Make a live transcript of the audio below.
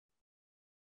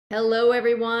Hello,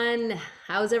 everyone.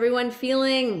 How's everyone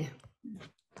feeling?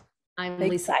 I'm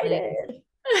Lisa Ling.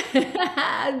 Excited.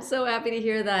 I'm so happy to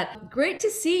hear that. Great to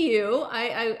see you.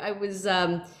 I was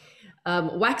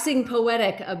waxing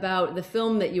poetic about the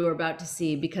film that you were about to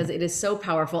see because it is so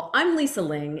powerful. I'm Lisa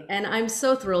Ling, and I'm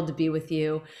so thrilled to be with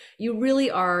you. You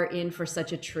really are in for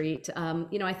such a treat.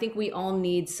 I think we all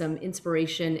need some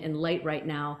inspiration and light right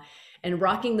now. And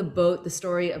Rocking the Boat, the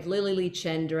story of Lee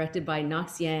Chen, directed by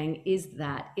Nox Yang, is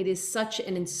that. It is such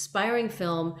an inspiring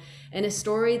film and a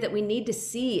story that we need to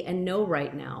see and know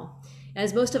right now.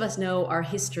 As most of us know, our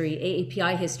history,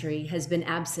 AAPI history, has been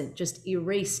absent, just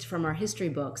erased from our history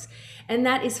books. And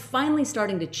that is finally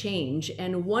starting to change.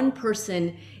 And one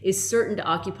person is certain to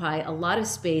occupy a lot of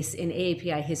space in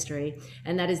AAPI history,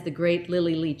 and that is the great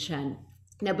Lee Chen.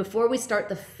 Now, before we start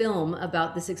the film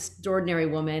about this extraordinary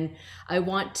woman, I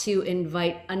want to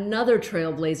invite another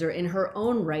trailblazer in her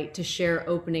own right to share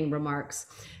opening remarks.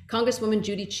 Congresswoman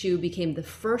Judy Chu became the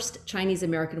first Chinese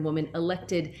American woman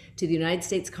elected to the United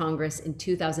States Congress in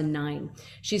 2009.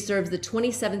 She serves the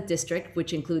 27th district,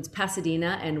 which includes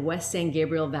Pasadena and West San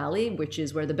Gabriel Valley, which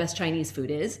is where the best Chinese food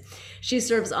is. She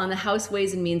serves on the House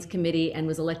Ways and Means Committee and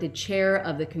was elected chair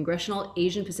of the Congressional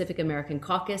Asian Pacific American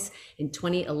Caucus in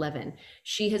 2011.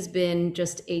 She has been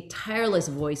just a tireless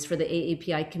voice for the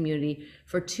AAPI community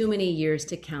for too many years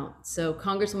to count. So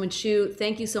Congresswoman Chu,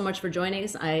 thank you so much for joining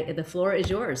us. The floor is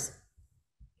yours.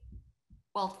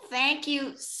 Well, thank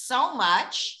you so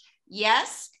much.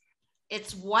 Yes,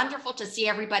 it's wonderful to see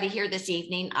everybody here this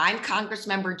evening. I'm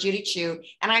Congressmember Judy Chu,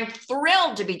 and I'm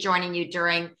thrilled to be joining you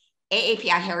during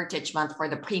AAPI Heritage Month for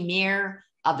the premiere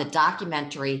of the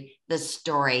documentary, The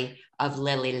Story of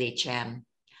Lee Chen.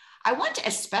 I want to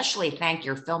especially thank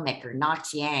your filmmaker,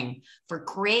 Nox Yang, for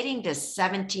creating this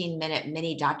 17-minute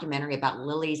mini documentary about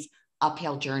Lily's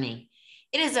uphill journey.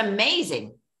 It is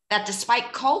amazing that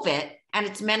despite COVID and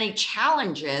its many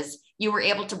challenges, you were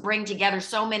able to bring together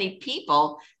so many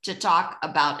people to talk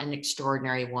about an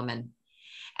extraordinary woman.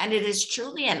 And it is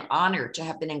truly an honor to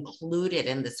have been included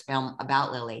in this film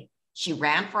about Lily. She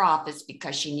ran for office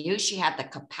because she knew she had the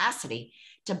capacity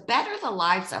to better the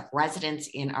lives of residents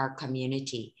in our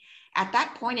community. At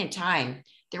that point in time,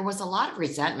 there was a lot of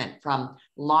resentment from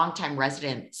longtime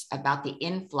residents about the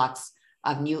influx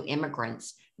of new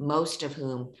immigrants, most of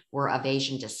whom were of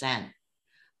Asian descent.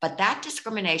 But that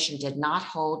discrimination did not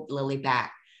hold Lily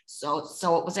back. So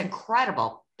it was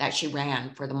incredible that she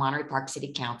ran for the Monterey Park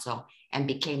City Council and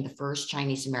became the first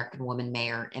Chinese American woman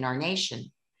mayor in our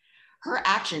nation. Her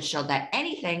actions showed that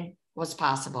anything was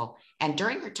possible. And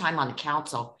during her time on the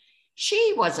council,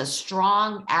 she was a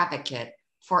strong advocate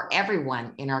for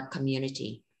everyone in our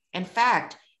community. In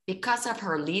fact, because of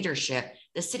her leadership,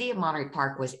 the city of Monterey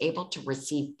Park was able to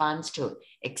receive funds to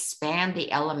expand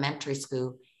the elementary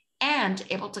school and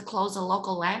able to close a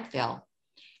local landfill.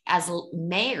 As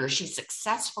mayor, she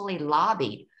successfully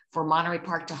lobbied for Monterey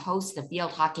Park to host the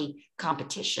field hockey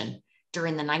competition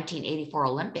during the 1984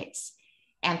 Olympics.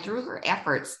 And through her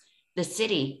efforts, the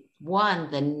city won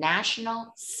the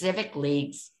National Civic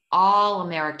League's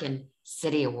All-American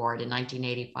City Award in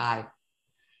 1985.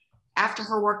 After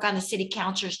her work on the city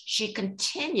council, she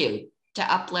continued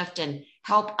to uplift and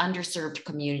help underserved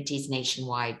communities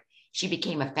nationwide. She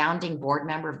became a founding board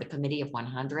member of the Committee of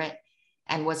 100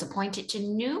 and was appointed to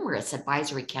numerous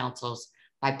advisory councils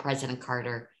by President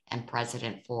Carter and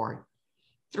President Ford.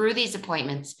 Through these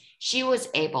appointments, she was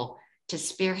able to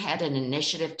spearhead an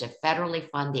initiative to federally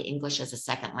fund the English as a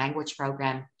Second Language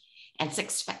program and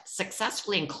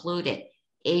successfully included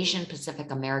Asian Pacific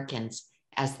Americans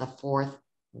as the fourth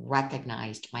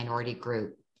recognized minority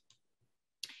group.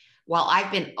 While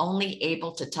I've been only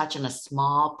able to touch on a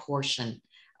small portion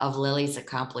of Lily's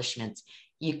accomplishments,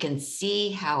 you can see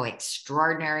how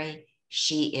extraordinary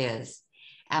she is.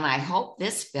 And I hope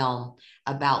this film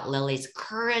about Lily's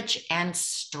courage and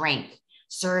strength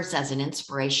serves as an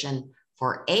inspiration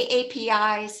for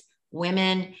AAPIs,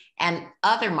 women, and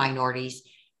other minorities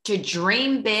to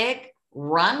dream big,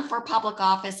 run for public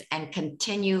office, and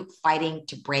continue fighting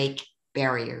to break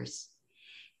barriers.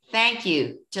 Thank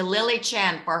you to Lee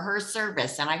Chen for her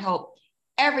service, and I hope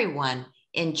everyone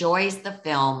enjoys the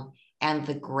film and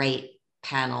the great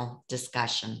panel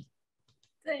discussion.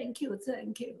 Thank you.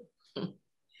 Thank you.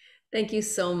 Thank you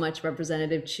so much,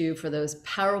 Representative Chu, for those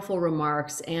powerful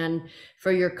remarks and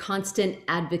for your constant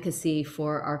advocacy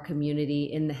for our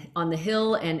community on the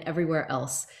Hill and everywhere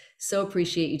else. So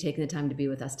appreciate you taking the time to be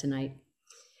with us tonight.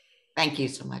 Thank you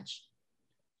so much.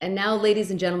 And now,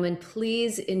 ladies and gentlemen,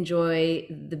 please enjoy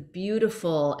the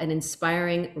beautiful and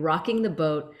inspiring Rocking the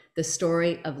Boat, the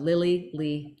story of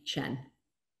Lee Chen.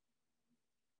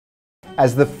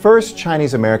 As the first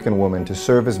Chinese-American woman to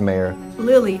serve as mayor,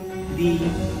 Lee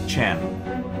Chen.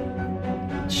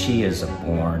 She is a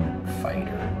born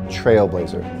fighter.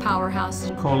 trailblazer,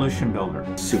 Powerhouse. Coalition builder.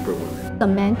 Superwoman. A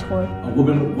mentor. A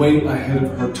woman way ahead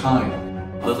of her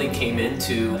time. Lily came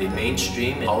into the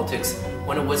mainstream politics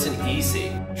when it wasn't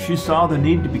easy. She saw the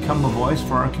need to become a voice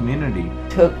for our community.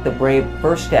 Took the brave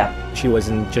first step. She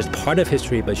wasn't just part of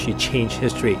history, but she changed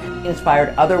history.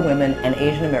 Inspired other women and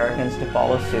Asian Americans to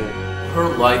follow suit. Her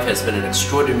life has been an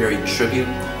extraordinary tribute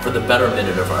for the betterment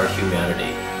of our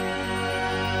humanity.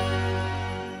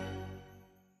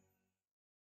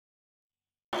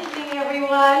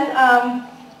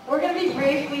 We're going to be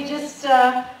brief. We just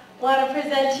want to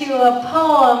present you a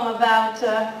poem about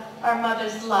our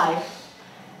mother's life.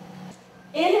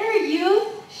 In her youth,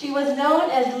 she was known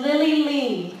as Lily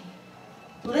Lee.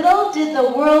 Little did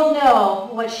the world know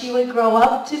what she would grow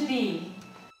up to be.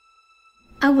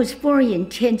 I was born in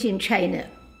Tianjin, China.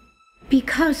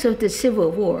 Because of the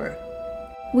Civil War,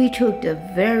 we took the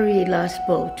very last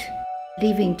boat,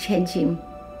 leaving Tianjin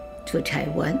to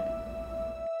Taiwan.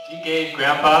 She gave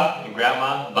Grandpa and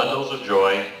Grandma bundles of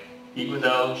joy, even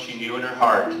though she knew in her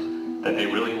heart that they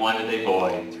really wanted a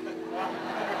boy.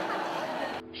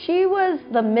 She was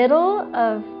the middle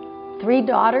of 3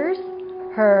 daughters.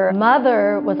 Her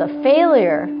mother was a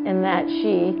failure in that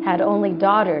she had only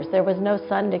daughters. There was no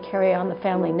son to carry on the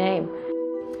family name.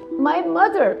 My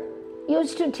mother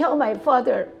used to tell my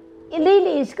father,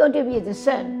 Lily is going to be the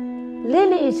son.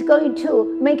 Lily is going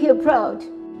to make you proud.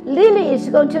 Lily is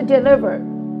going to deliver.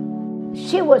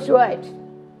 She was right.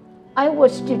 I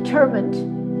was determined.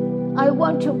 I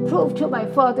want to prove to my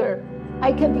father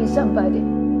I can be somebody.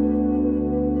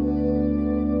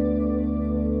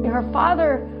 Her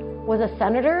father was a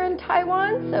senator in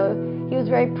Taiwan, so he was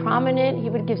very prominent. He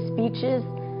would give speeches.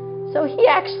 So he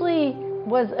actually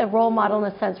was a role model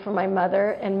in a sense for my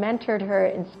mother and mentored her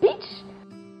in speech.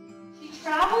 She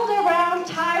traveled around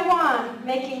Taiwan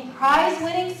making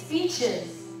prize-winning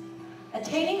speeches,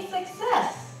 attaining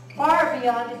success far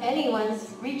beyond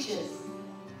anyone's reaches.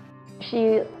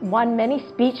 She won many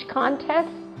speech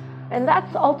contests, and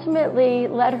that's ultimately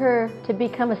led her to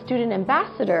become a student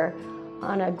ambassador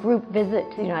on a group visit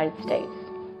to the United States.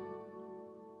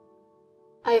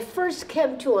 I first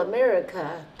came to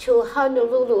America, to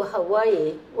Honolulu,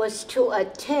 Hawaii, was to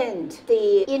attend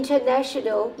the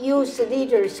International Youth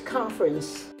Leaders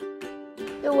Conference.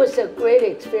 It was a great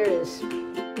experience.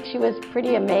 She was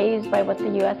pretty amazed by what the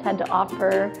U.S. had to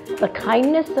offer, the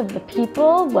kindness of the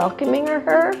people welcoming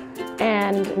her,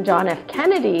 and John F.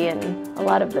 Kennedy and a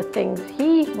lot of the things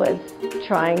he was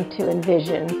trying to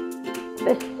envision.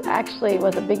 This actually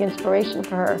was a big inspiration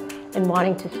for her in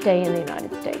wanting to stay in the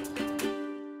United States.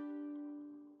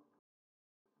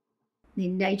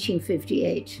 In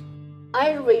 1958,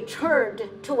 I returned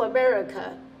to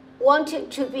America, wanting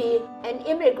to be an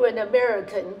immigrant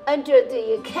American under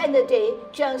the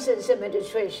Kennedy-Johnson's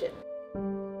administration.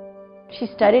 She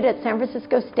studied at San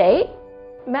Francisco State,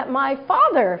 met my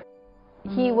father.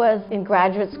 He was in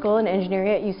graduate school in engineering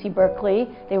at UC Berkeley.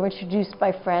 They were introduced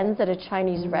by friends at a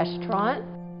Chinese restaurant.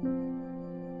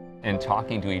 In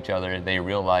talking to each other, they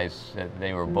realized that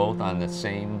they were both on the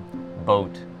same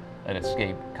boat that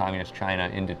escaped communist China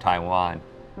into Taiwan.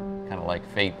 Kind of like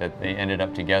fate that they ended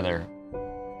up together.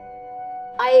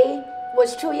 I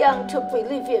was too young to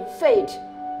believe in fate,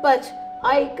 but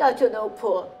I got to know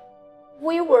Paul.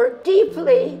 We were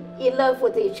deeply in love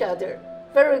with each other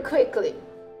very quickly.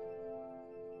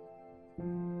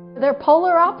 They're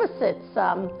polar opposites.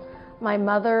 My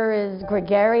mother is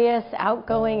gregarious,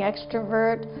 outgoing,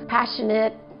 extrovert,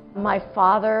 passionate. My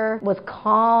father was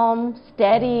calm,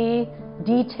 steady,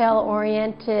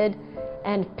 detail-oriented,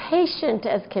 and patient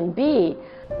as can be.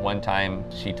 One time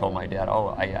she told my dad,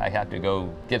 "Oh, I have to go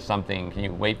get something. Can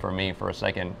you wait for me for a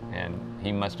second?" And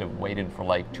he must have waited for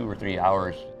like 2 or 3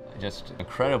 hours, just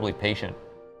incredibly patient.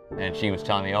 And she was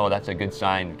telling me, "Oh, that's a good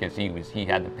sign," because he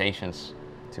had the patience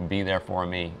to be there for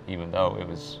me, even though it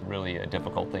was really a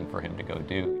difficult thing for him to go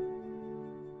do.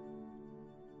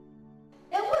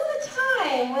 It was a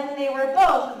time when they were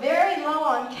both very low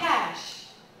on cash.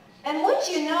 And wouldn't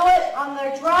you know it, on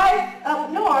their drive up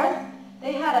north,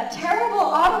 they had a terrible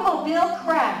automobile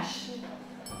crash.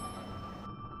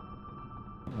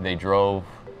 They drove,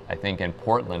 I think in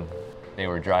Portland, they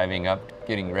were driving up,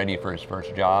 getting ready for his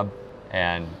first job,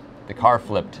 and the car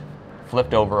flipped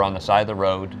over on the side of the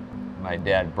road. My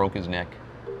dad broke his neck,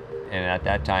 and at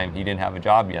that time, he didn't have a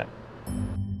job yet.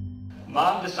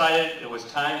 Mom decided it was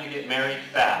time to get married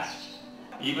fast,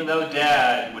 even though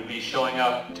Dad would be showing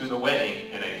up to the wedding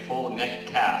in a full neck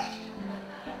cast.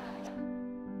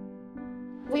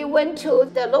 We went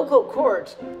to the local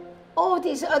court. All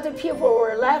these other people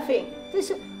were laughing. They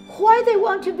said, why they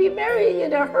want to be married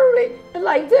in a hurry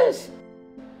like this?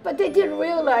 But they didn't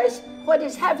realize what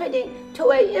is happening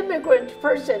to an immigrant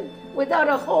person without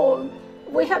a home.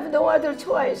 We have no other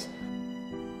choice.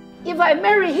 If I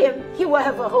marry him, he will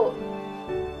have a home.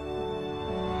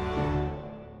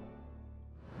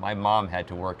 My mom had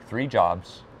to work 3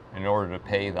 jobs in order to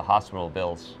pay the hospital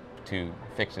bills to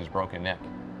fix his broken neck,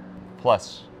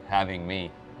 plus having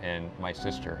me and my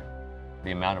sister.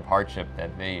 The amount of hardship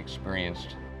that they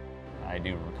experienced, I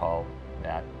do recall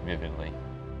that vividly.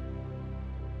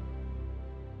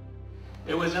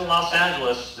 It was in Los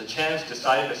Angeles the Chens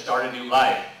decided to start a new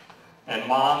life. And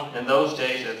Mom, in those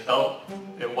days, it felt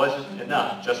it wasn't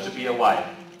enough just to be a wife.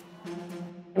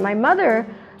 My mother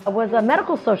was a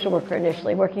medical social worker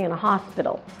initially, working in a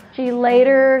hospital. She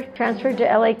later transferred to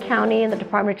LA County in the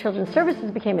Department of Children's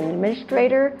Services, became an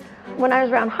administrator. When I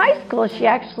was around high school, she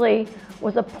actually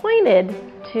was appointed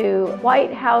to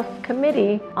White House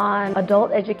Committee on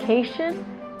Adult Education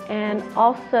and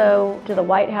also to the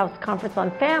White House Conference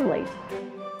on Families.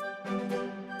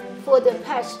 For the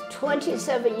past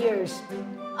 27 years,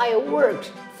 I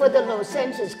worked for the Los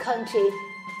Angeles County.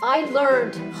 I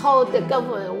learned how the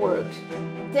government worked.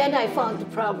 Then I found the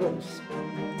problems.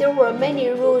 There were many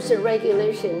rules and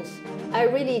regulations I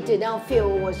really did not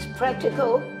feel was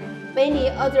practical. Many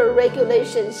other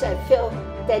regulations I felt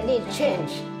that need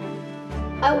change.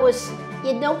 I was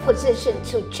in no position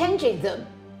to changing them.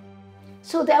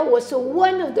 So that was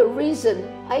one of the reasons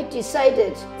I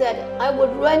decided that I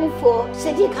would run for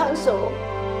city council.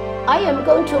 I am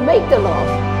going to make the law.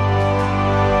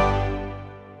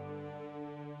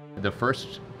 The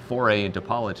first foray into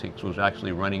politics was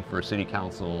actually running for city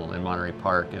council in Monterey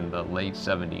Park in the late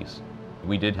 70s.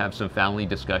 We did have some family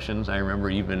discussions. I remember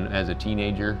even as a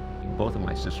teenager, both of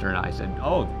my sister and I said,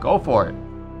 oh, go for it.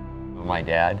 My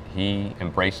dad, he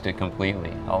embraced it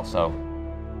completely also.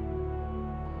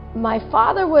 My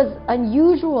father was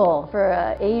unusual for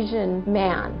an Asian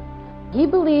man. He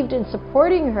believed in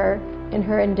supporting her in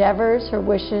her endeavors, her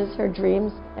wishes, her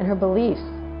dreams, and her beliefs.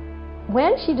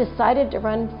 When she decided to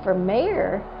run for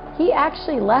mayor, he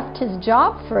actually left his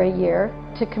job for a year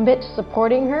to commit to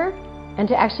supporting her and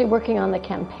to actually working on the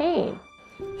campaign.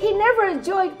 He never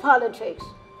enjoyed politics,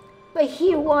 but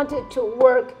he wanted to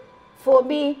work for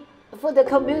me, for the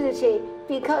community,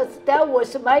 because that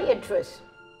was my interest.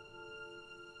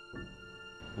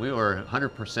 We were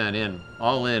 100% in,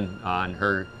 all in on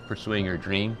her pursuing her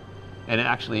dream, and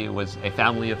actually it was a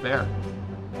family affair.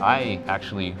 I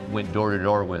actually went door to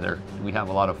door with her. We have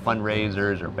a lot of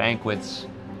fundraisers or banquets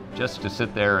just to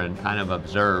sit there and kind of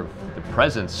observe the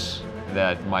presence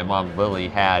that my mom Lily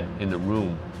had in the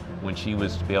room when she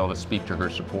was to be able to speak to her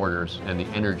supporters and the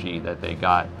energy that they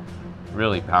got.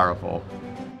 Really powerful.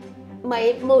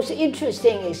 My most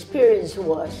interesting experience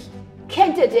was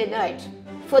candidate night.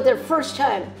 For the first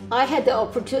time, I had the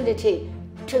opportunity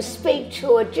to speak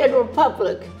to a general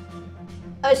public.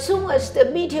 As soon as the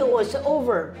meeting was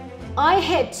over, I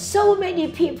had so many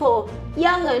people,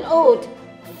 young and old,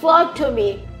 flock to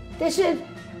me. They said,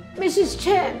 Mrs.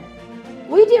 Chen,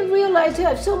 we didn't realize you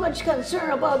have so much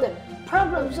concern about the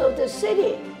problems of the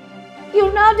city.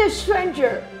 You're not a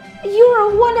stranger. You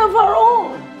are one of our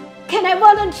own. Can I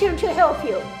volunteer to help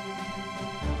you?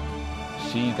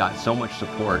 She got so much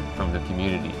support from the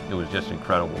community. It was just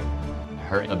incredible.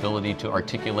 Her ability to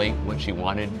articulate what she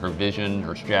wanted, her vision,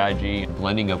 her strategy,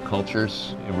 blending of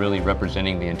cultures, really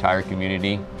representing the entire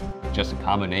community, just a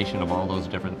combination of all those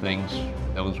different things,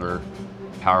 those were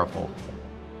powerful.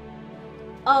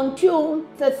 On June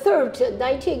the 3rd,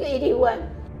 1981,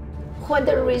 when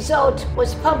the result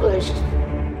was published,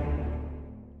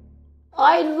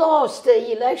 I lost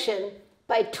the election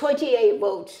by 28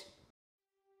 votes.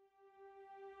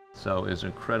 So it was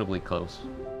incredibly close.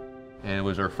 And it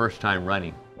was her first time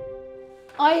running.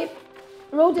 I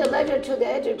wrote a letter to the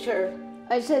editor.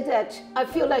 I said that I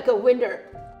feel like a winner.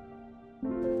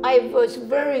 I was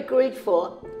very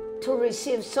grateful to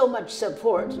receive so much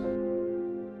support.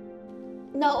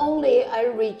 Not only I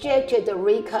rejected the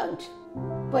recount,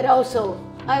 but also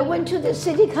I went to the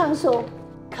city council,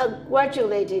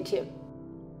 congratulated him.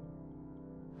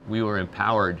 We were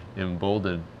empowered,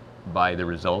 emboldened by the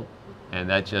result, and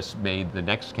that just made the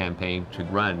next campaign to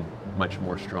run much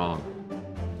more strong.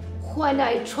 When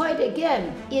I tried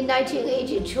again in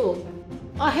 1982,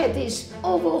 I had this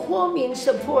overwhelming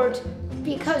support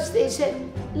because they said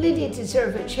Lily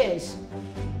deserved a chance.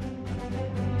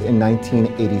 In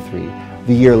 1983,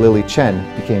 the year Lee Chen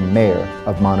became mayor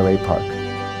of Monterey Park.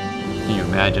 Can you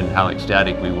imagine how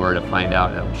ecstatic we were to find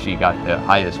out that she got the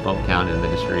highest vote count in the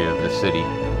history of the city?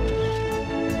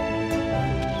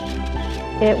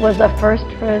 It was a first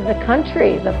for the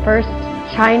country, the first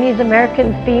Chinese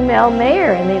American female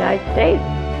mayor in the United States.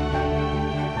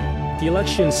 The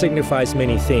election signifies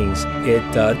many things.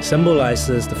 It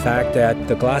symbolizes the fact that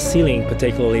the glass ceiling,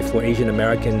 particularly for Asian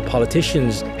American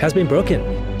politicians, has been broken.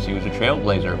 She was a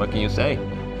trailblazer, what can you say?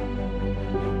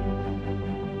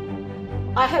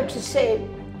 I have to say,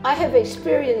 I have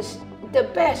experienced the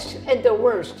best and the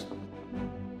worst.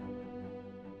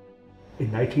 In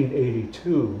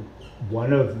 1982,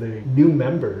 one of the new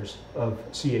members of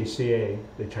CACA,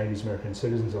 the Chinese American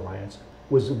Citizens Alliance,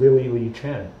 was Lee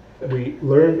Chen. We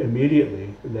learned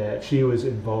immediately that she was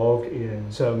involved in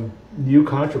some new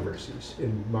controversies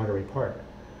in Monterey Park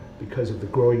because of the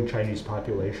growing Chinese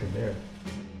population there.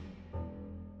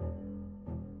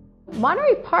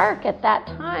 Monterey Park at that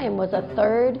time was a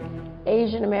third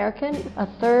Asian American, a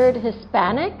third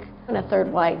Hispanic, and a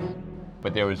third white.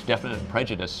 But there was definite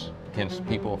prejudice against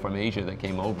people from Asia that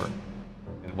came over.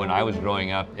 When I was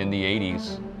growing up in the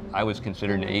 80s, I was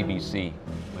considered an ABC,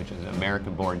 which is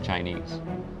American-born Chinese.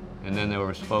 And then there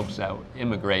was folks that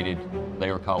immigrated,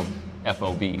 they were called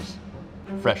FOBs,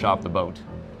 fresh off the boat.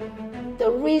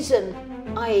 The reason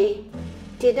I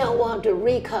did not want to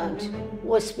recount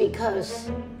was because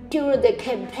during the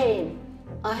campaign,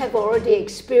 I have already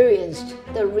experienced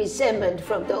the resentment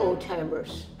from the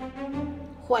old-timers.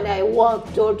 When I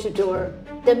walked door to door,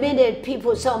 the minute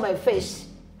people saw my face,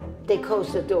 they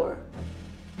closed the door.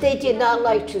 They did not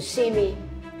like to see me.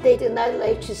 They did not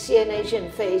like to see an Asian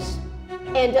face.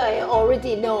 And I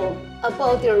already know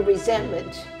about their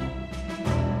resentment.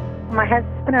 My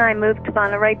husband and I moved to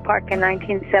Monterey Park in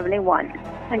 1971.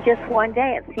 And just one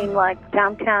day it seemed like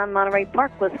downtown Monterey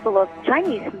Park was full of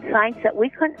Chinese signs that we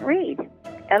couldn't read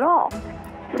at all.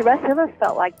 The rest of us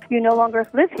felt like, you no longer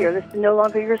live here. This is no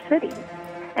longer your city.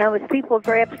 And it was people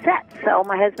very upset. So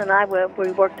my husband and I,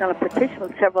 we worked on a petition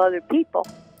with several other people.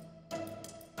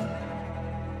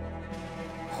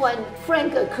 When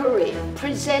Frank Curry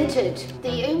presented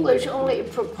the English-only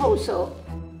proposal,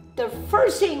 the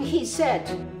first thing he said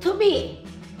to me,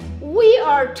 "We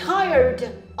are tired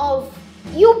of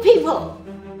you people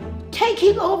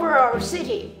taking over our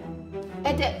city."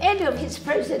 At the end of his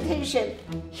presentation,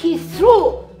 he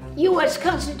threw U.S.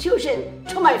 Constitution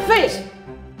to my face.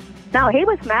 Now, he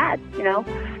was mad, you know.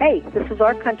 Hey, this is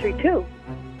our country, too.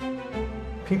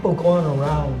 People going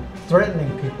around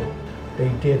threatening people. They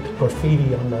did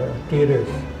graffiti on the theaters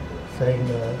saying,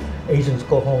 Asians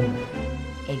go home.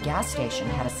 A gas station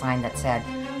had a sign that said,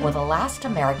 "For the last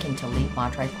American to leave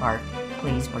Monterey Park,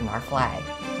 please bring our flag."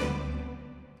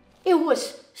 It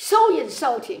was so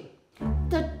insulting.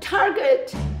 The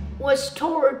target was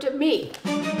toward me.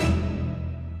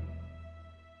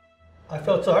 I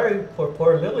felt sorry for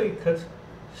poor Lily because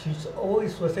she's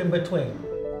always was in between.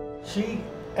 She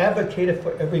advocated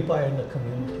for everybody in the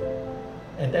community,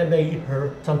 and that made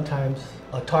her sometimes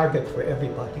a target for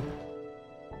everybody.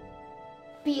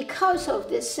 Because of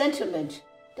this sentiment,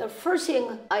 the first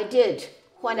thing I did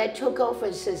when I took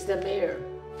office as the mayor,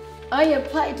 I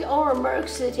applied to All American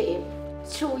City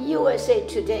through USA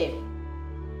Today.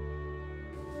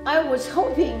 I was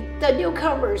hoping the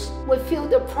newcomers would feel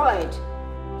the pride.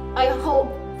 I hope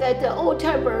that the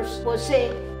old-timers will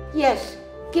say, yes,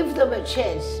 give them a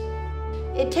chance.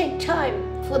 It takes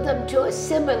time for them to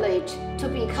assimilate to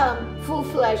become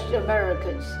full-fledged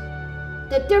Americans.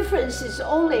 The difference is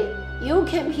only you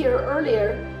came here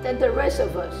earlier than the rest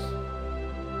of us.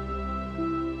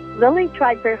 Lily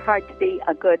tried very hard to be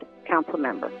a good council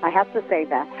member. I have to say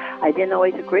that. I didn't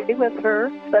always agree with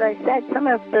her, but I said some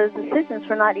of the decisions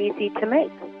were not easy to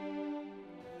make.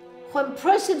 When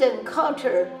President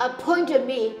Carter appointed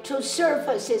me to serve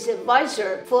as his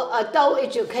advisor for adult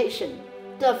education,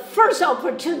 the first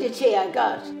opportunity I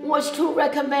got was to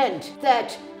recommend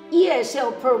that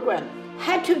ESL program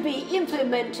had to be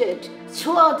implemented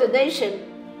throughout the nation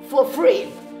for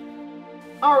free.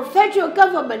 Our federal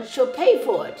government should pay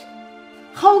for it.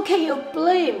 How can you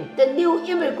blame the new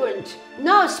immigrant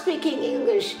not speaking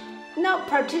English, not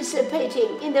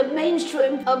participating in the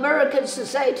mainstream American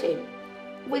society,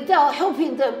 without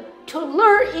helping them to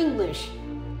learn English?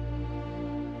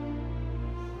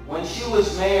 When she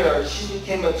was mayor, she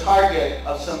became a target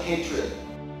of some hatred.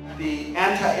 The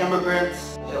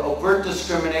anti-immigrants, the overt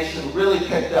discrimination really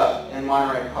picked up in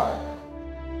Monterey Park.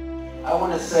 I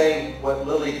want to say what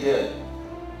Lily did.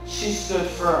 She stood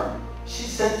firm. She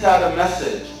sent out a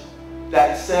message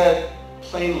that said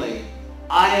plainly,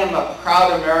 I am a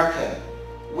proud American.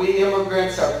 We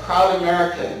immigrants are proud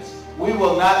Americans, we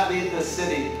will not leave the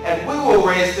city, and we will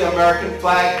raise the American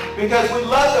flag because we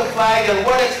love the flag and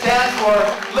what it stands for,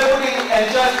 liberty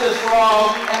and justice for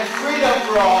all and freedom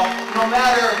for all, no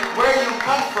matter where you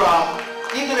come from,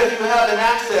 even if you have an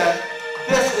accent.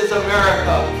 This is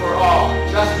America for all,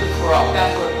 justice for all.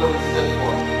 That's what Lily stood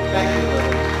for. Thank you,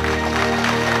 Lily.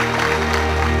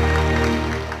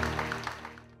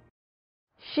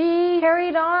 She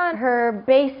carried on her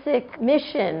basic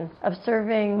mission of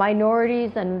serving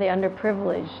minorities and the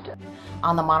underprivileged.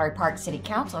 On the Monterey Park City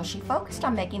Council, she focused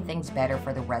on making things better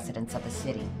for the residents of the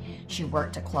city. She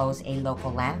worked to close a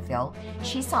local landfill.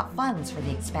 She sought funds for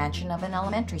the expansion of an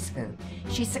elementary school.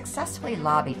 She successfully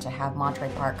lobbied to have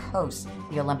Monterey Park host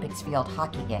the Olympics field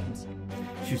hockey games.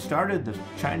 She started the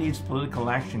Chinese Political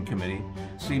Action Committee,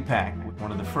 CPAC,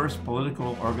 one of the first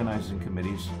political organizing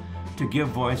committees to give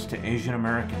voice to Asian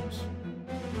Americans.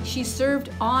 She served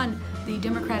on the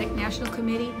Democratic National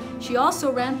Committee. She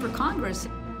also ran for Congress.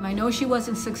 I know she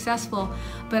wasn't successful,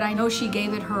 but I know she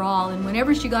gave it her all. And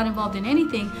whenever she got involved in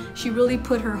anything, she really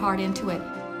put her heart into it.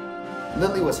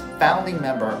 Lily was founding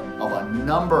member of a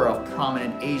number of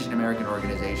prominent Asian American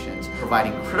organizations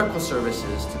providing critical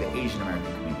services to the Asian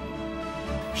American community.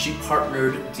 She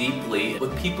partnered deeply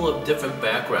with people of different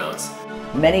backgrounds.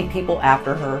 Many people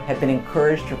after her have been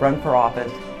encouraged to run for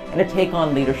office and to take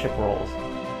on leadership roles.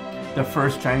 The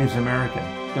first Chinese American,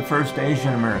 the first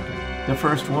Asian American, the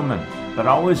first woman, but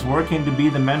always working to be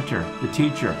the mentor, the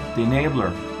teacher, the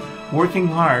enabler, working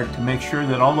hard to make sure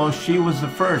that although she was the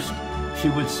first, she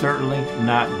would certainly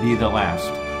not be the last.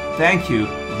 Thank you,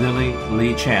 Lily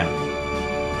Lee Chen.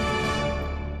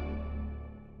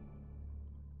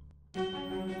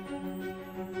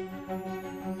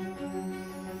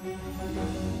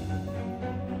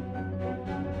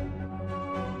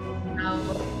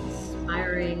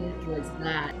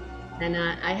 And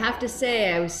I have to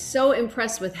say, I was so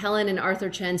impressed with Helen and Arthur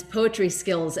Chen's poetry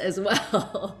skills as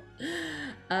well.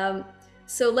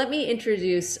 So let me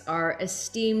introduce our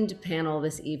esteemed panel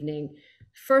this evening.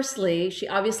 Firstly, she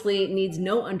obviously needs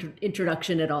no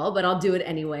introduction at all, but I'll do it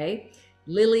anyway.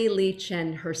 Lily Lee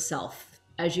Chen herself.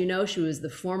 As you know, she was the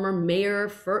former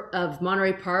mayor of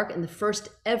Monterey Park and the first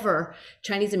ever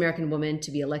Chinese American woman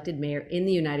to be elected mayor in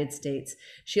the United States.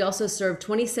 She also served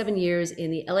 27 years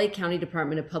in the LA County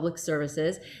Department of Public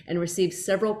Services and received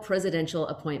several presidential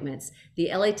appointments. The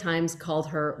LA Times called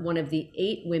her one of the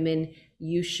 8 women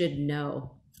you should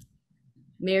know.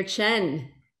 Mayor Chen,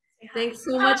 thanks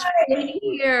so much for being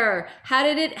here. How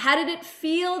did it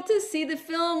feel to see the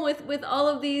film with all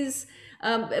of these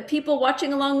people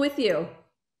watching along with you?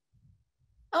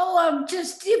 Oh, I'm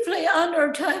just deeply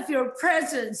honored to have your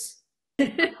presence.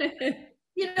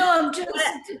 I'm just...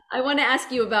 I want to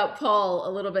ask you about Paul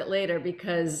a little bit later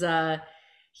because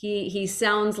he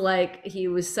sounds like he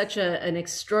was such an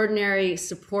extraordinary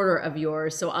supporter of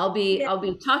yours. So I'll be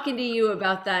talking to you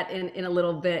about that in a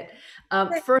little bit.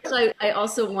 First, I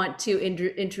also want to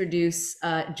introduce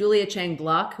Julia Chang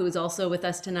Bloch, who is also with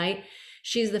us tonight.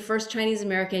 She's the first Chinese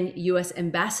American U.S.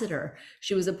 ambassador.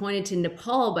 She was appointed to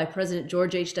Nepal by President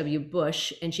George H.W.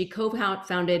 Bush, and she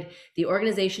co-founded the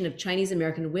Organization of Chinese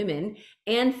American Women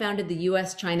and founded the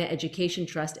U.S. China Education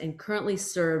Trust and currently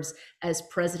serves as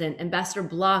president. Ambassador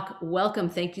Bloch, welcome.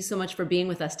 Thank you so much for being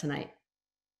with us tonight.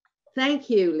 Thank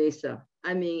you, Lisa.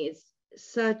 I mean, it's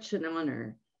such an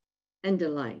honor and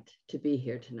delight to be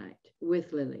here tonight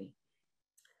with Lily.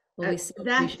 Well,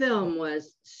 that film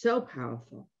was so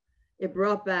powerful. It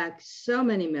brought back so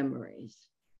many memories,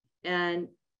 and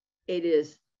it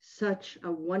is such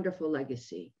a wonderful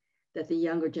legacy that the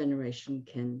younger generation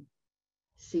can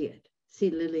see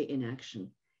Lily in action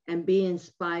and be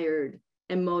inspired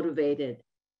and motivated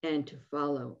and to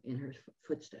follow in her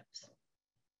footsteps.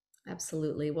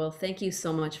 Absolutely. Well, thank you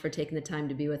so much for taking the time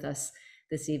to be with us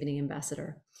this evening,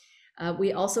 Ambassador.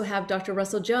 We also have Dr.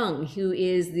 Russell Jeung, who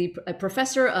is a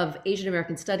professor of Asian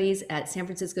American Studies at San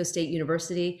Francisco State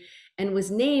University and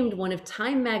was named one of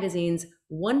Time Magazine's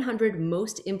 100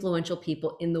 most influential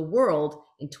people in the world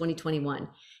in 2021.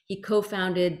 He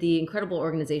co-founded the incredible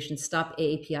organization Stop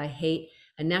AAPI Hate,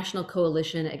 a national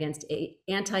coalition against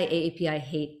anti-AAPI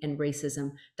hate and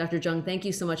racism. Dr. Jeung, thank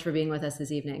you so much for being with us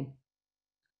this evening.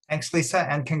 Thanks, Lisa,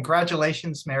 and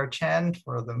congratulations, Mayor Chen,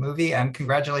 for the movie, and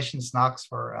congratulations, Nox,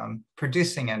 for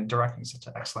producing and directing such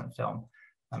an excellent film.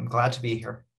 I'm glad to be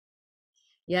here.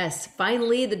 Yes,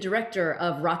 finally, the director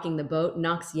of Rocking the Boat,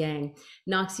 Nox Yang.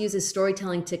 Nox uses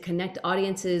storytelling to connect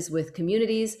audiences with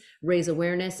communities, raise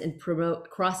awareness, and promote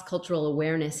cross-cultural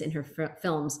awareness in her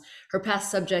films. Her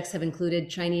past subjects have included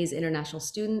Chinese international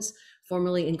students,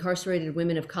 formerly incarcerated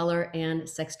women of color and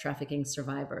sex trafficking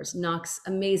survivors. Nox,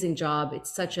 amazing job.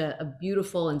 It's such a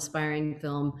beautiful, inspiring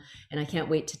film, and I can't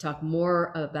wait to talk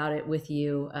more about it with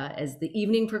you as the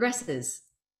evening progresses.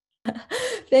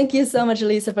 Thank you so much,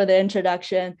 Lisa, for the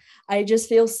introduction. I just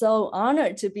feel so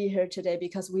honored to be here today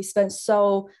because we spent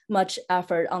so much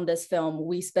effort on this film.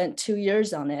 We spent 2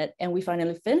 years on it and we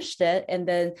finally finished it. And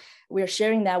then we're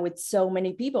sharing that with so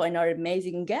many people and our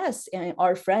amazing guests and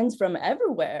our friends from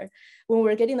everywhere. When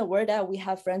we're getting the word out, we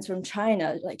have friends from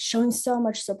China, like showing so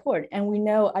much support. And we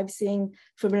know I've seen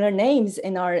familiar names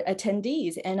in our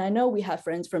attendees, and I know we have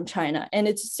friends from China, and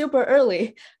it's super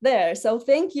early there. So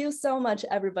thank you so much,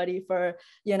 everybody, for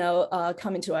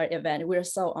coming to our event. We're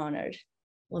so honored.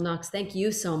 Well, Nox, thank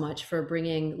you so much for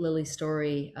bringing Lily's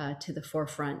story to the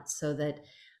forefront so that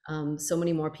so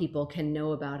many more people can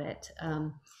know about it.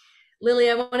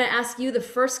 Lily, I want to ask you the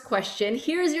first question.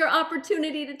 Here's your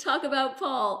opportunity to talk about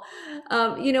Paul.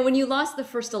 When you lost the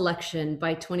first election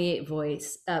by 28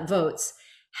 votes,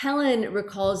 Helen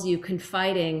recalls you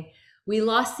confiding, "We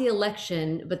lost the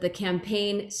election, but the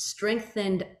campaign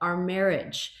strengthened our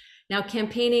marriage." Now,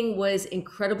 campaigning was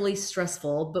incredibly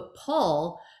stressful, but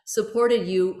Paul supported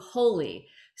you wholly.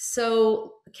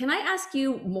 So can I ask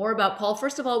you more about Paul?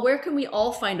 First of all, where can we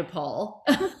all find a Paul?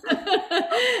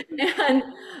 And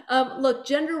look,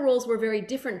 gender roles were very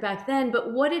different back then,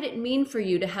 but what did it mean for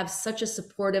you to have such a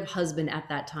supportive husband at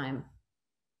that time?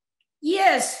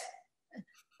 Yes.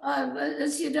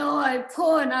 As you know,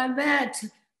 Paul and I met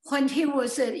when he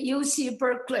was at UC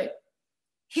Berkeley.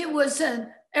 He was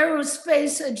an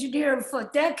aerospace engineer for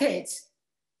decades,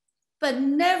 but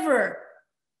never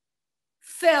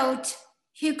felt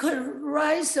he could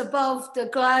rise above the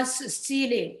glass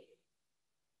ceiling.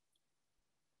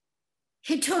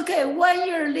 He took a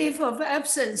 1-year leave of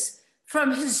absence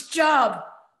from his job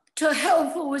to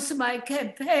help with my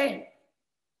campaign.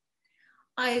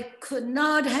 I could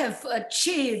not have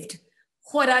achieved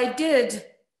what I did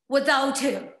without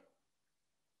him.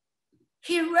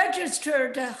 He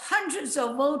registered hundreds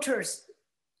of voters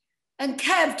and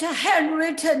kept a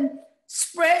handwritten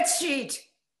spreadsheet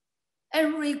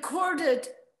and recorded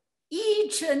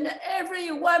each and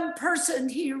every one person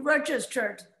he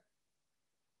registered.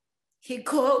 He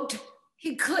cooked,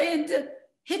 he cleaned,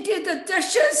 he did the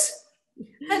dishes,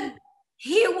 and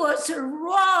he was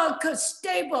rock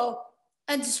stable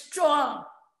and strong,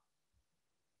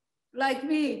 like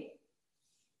me.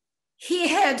 He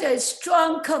had a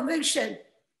strong conviction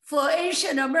for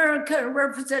Asian American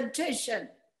representation.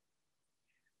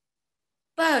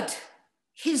 But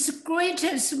his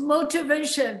greatest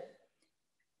motivation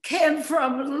came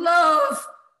from love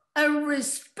and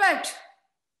respect,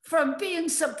 from being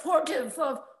supportive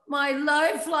of my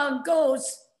lifelong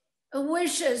goals,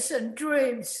 wishes, and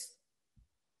dreams.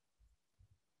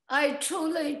 I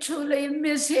truly, truly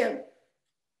miss him.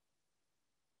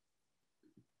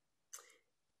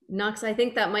 Nox, I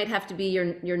think that might have to be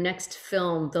your next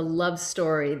film, the love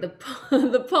story, the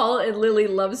Paul and Lily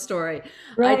love story.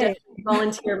 Right. I definitely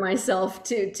volunteer myself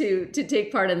to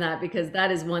take part in that, because that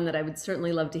is one that I would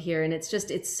certainly love to hear. And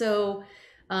it's so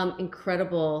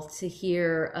incredible to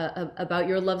hear about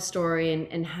your love story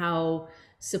and how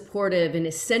supportive and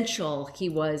essential he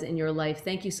was in your life.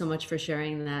 Thank you so much for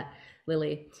sharing that,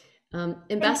 Lily.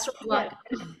 Ambassador Bloch.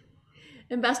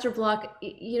 Ambassador Bloch,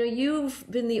 you've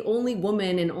been the only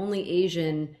woman and only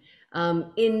Asian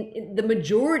in the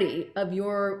majority of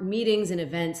your meetings and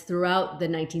events throughout the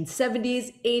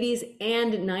 1970s, 80s,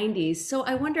 and 90s. So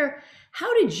I wonder,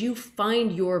 how did you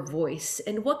find your voice,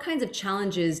 and what kinds of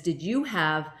challenges did you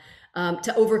have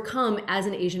to overcome as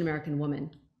an Asian American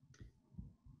woman?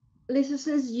 Lisa,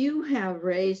 since you have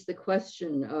raised the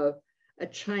question of a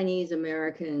Chinese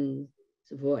American's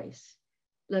voice,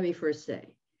 let me first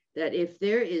say that if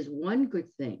there is one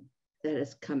good thing that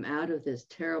has come out of this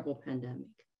terrible pandemic,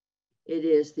 it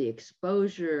is the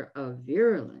exposure of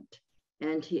virulent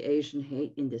anti-Asian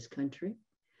hate in this country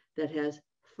that has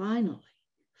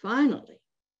finally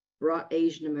brought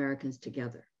Asian Americans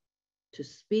together to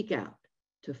speak out,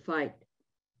 to fight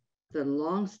the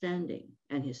long-standing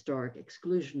and historic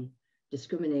exclusion,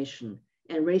 discrimination,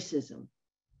 and racism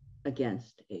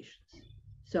against Asians.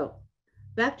 So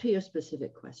back to your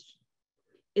specific question.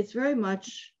 It's very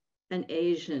much an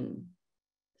Asian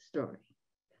story,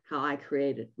 how I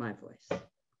created my voice.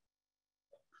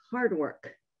 Hard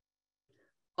work,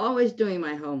 always doing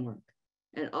my homework,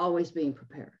 and always being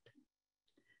prepared.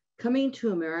 Coming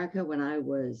to America when I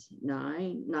was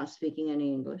 9, not speaking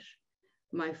any English,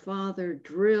 my father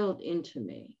drilled into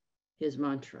me his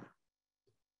mantra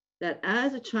that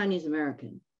as a Chinese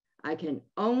American, I can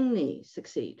only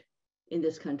succeed in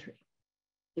this country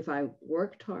if I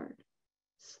worked hard,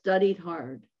 studied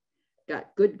hard,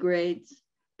 got good grades,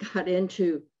 got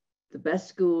into the best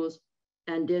schools,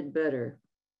 and did better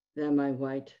than my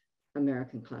white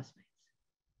American classmates.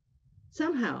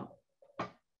 Somehow,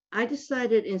 I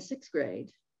decided in 6th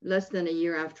grade, less than a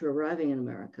year after arriving in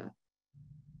America,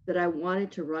 that I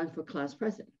wanted to run for class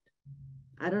president.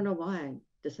 I don't know why I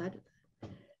decided that.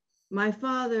 My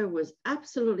father was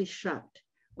absolutely shocked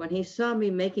when he saw me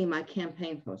making my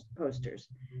campaign posters,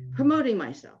 promoting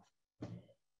myself.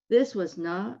 This was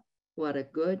not what a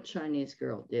good Chinese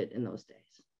girl did in those days.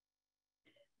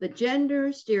 The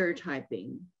gender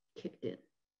stereotyping kicked in.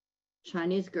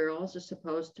 Chinese girls are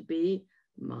supposed to be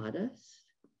modest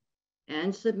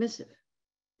and submissive,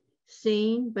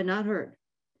 seen but not heard.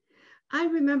 I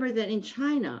remember that in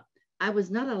China, I was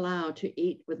not allowed to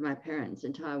eat with my parents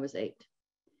until I was 8.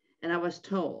 And I was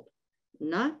told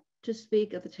not to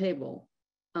speak at the table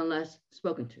unless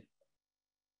spoken to.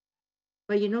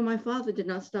 But you know, my father did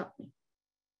not stop me.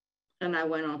 And I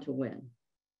went on to win.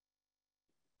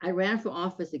 I ran for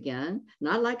office again,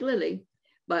 not like Lily,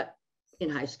 but in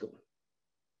high school,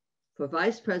 for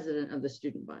vice president of the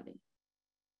student body.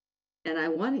 And I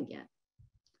won again.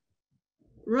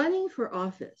 Running for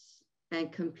office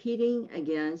and competing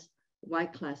against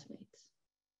white classmates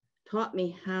taught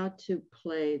me how to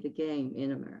play the game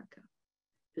in America,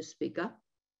 to speak up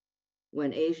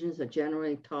when Asians are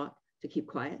generally taught to keep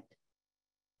quiet.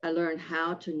 I learned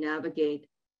how to navigate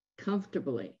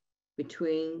comfortably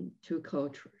between two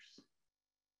cultures,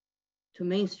 to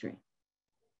mainstream.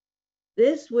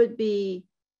 This would be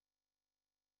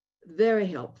very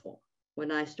helpful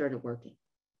when I started working.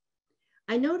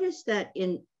 I noticed that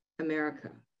in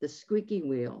America, the squeaky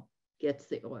wheel gets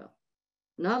the oil,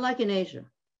 not like in Asia,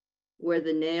 where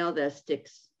the nail that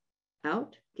sticks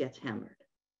out gets hammered.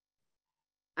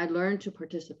 I learned to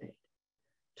participate,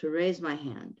 to raise my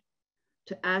hand,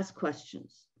 to ask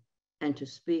questions, and to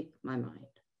speak my mind.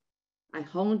 I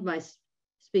honed my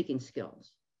speaking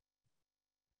skills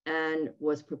and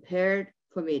was prepared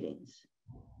for meetings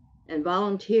and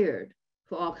volunteered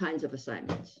for all kinds of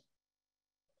assignments,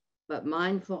 but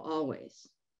mindful always,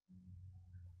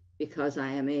 because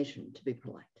I am Asian, to be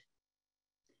polite.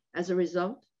 As a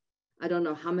result, I don't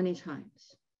know how many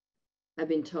times I've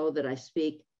been told that I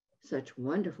speak such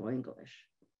wonderful English.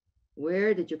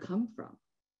 Where did you come from?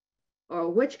 Or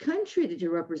which country did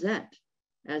you represent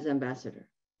as ambassador?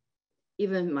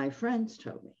 Even my friends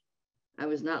told me I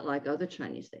was not like other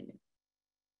Chinese they knew,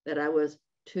 that I was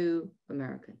too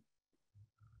American.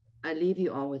 I leave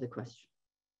you all with a question.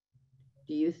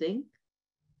 Do you think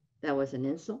that was an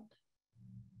insult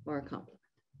or a compliment?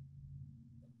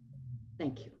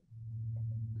 Thank you.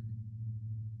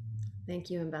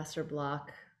 Thank you, Ambassador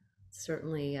Bloch.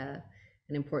 Certainly an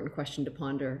important question to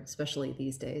ponder, especially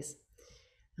these days.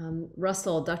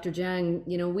 Russell, Dr. Jeung,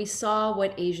 you know, we saw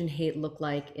what Asian hate looked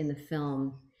like in the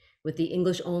film with the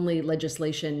English-only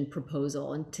legislation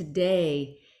proposal. And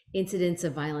today, incidents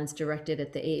of violence directed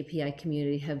at the AAPI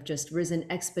community have just risen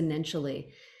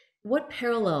exponentially. What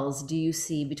parallels do you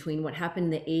see between what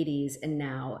happened in the 80s and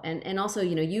now? And also,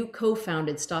 you know, you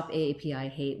co-founded Stop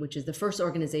AAPI Hate, which is the first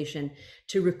organization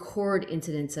to record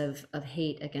incidents of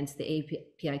hate against the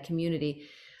AAPI community.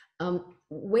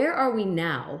 Where are we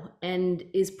now? And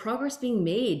is progress being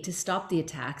made to stop the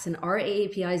attacks? And are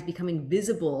AAPIs becoming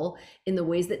visible in the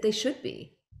ways that they should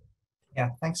be?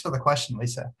 Yeah, thanks for the question,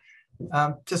 Lisa.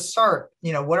 To start,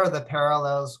 you know, what are the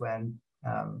parallels when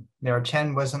Mayor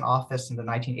Chen was in office in the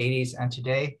 1980s and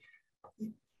today?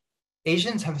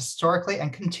 Asians have historically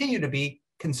and continue to be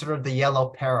considered the yellow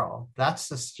peril. That's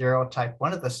the stereotype,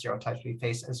 one of the stereotypes we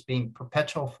face as being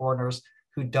perpetual foreigners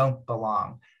who don't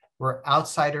belong. We're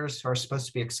outsiders who are supposed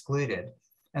to be excluded.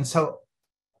 And so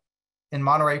in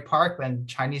Monterey Park, when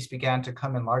Chinese began to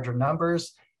come in larger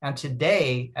numbers, and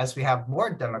today, as we have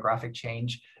more demographic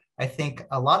change, I think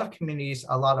a lot of communities,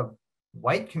 a lot of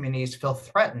white communities feel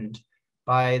threatened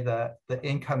by the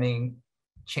incoming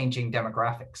changing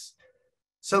demographics.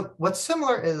 So what's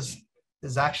similar is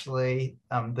actually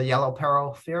the yellow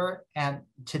peril fear. And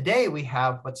today we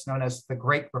have what's known as the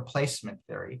Great Replacement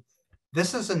theory.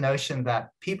 This is a notion that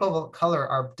people of color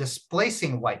are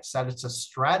displacing whites, that it's a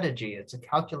strategy, it's a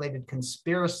calculated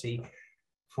conspiracy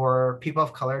for people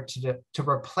of color to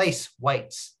replace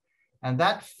whites. And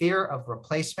that fear of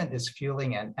replacement is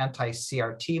fueling an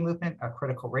anti-CRT movement, a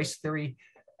critical race theory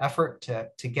effort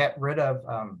to get rid of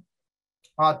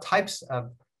odd types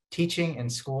of teaching in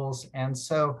schools. And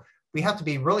so we have to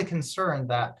be really concerned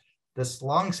that this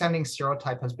long-standing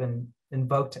stereotype has been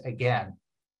invoked again.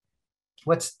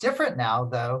 What's different now,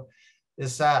 though,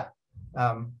 is that,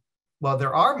 well,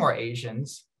 there are more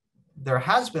Asians, there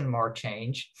has been more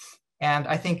change. And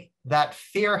I think that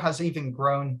fear has even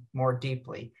grown more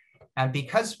deeply. And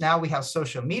because now we have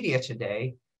social media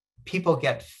today, people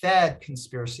get fed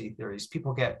conspiracy theories.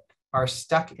 People are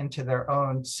stuck into their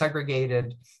own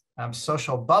segregated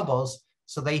social bubbles.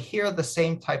 So they hear the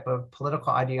same type of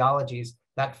political ideologies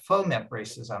that foment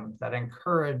racism, that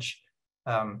encourage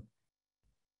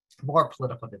more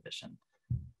political division.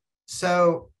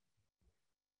 So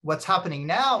what's happening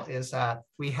now is that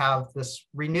we have this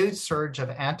renewed surge of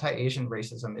anti-Asian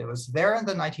racism. It was there in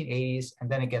the 1980s, and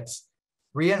then it gets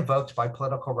re-invoked by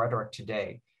political rhetoric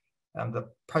today. The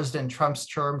President Trump's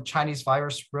term, Chinese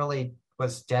virus, really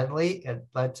was deadly. It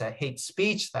led to hate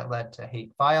speech, that led to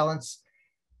hate violence.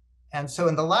 And so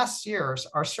in the last years,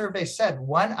 our survey said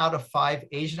 1 out of 5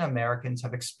 Asian Americans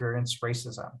have experienced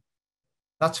racism.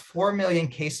 That's 4 million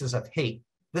cases of hate.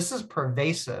 This is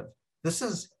pervasive. This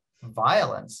is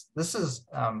violence. This is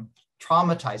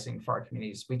traumatizing for our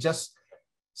communities. We just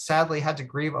sadly had to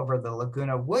grieve over the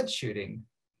Laguna Woods shooting.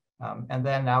 And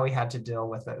then now we had to deal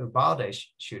with the Uvalde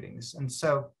shootings. And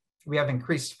so we have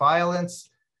increased violence.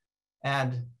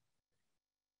 And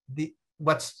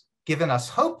what's given us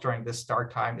hope during this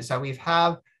dark time is that we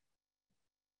have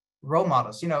role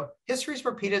models. You know, history's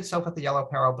repeated itself with the Yellow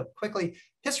Peril, but quickly,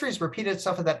 history's repeated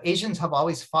itself with that Asians have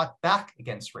always fought back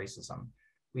against racism.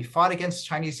 We fought against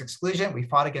Chinese exclusion. We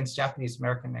fought against Japanese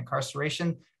American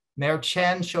incarceration. Mayor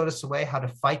Chen showed us a way how to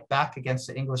fight back against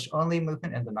the English-only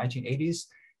movement in the 1980s.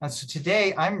 And so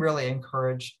today, I'm really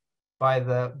encouraged by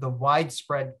the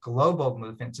widespread global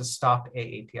movement to stop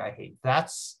AAPI hate.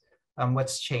 That's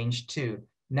what's changed too.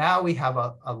 Now we have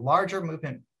a larger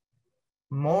movement,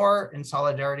 more in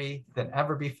solidarity than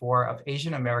ever before, of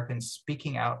Asian Americans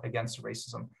speaking out against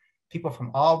racism, people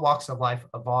from all walks of life,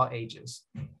 of all ages.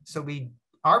 So we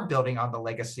are building on the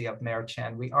legacy of Mayor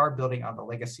Chen. We are building on the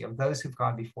legacy of those who've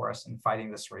gone before us in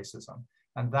fighting this racism.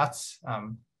 And that's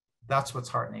what's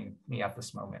heartening me at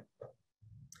this moment.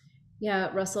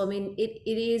 Yeah, Russell, I mean, it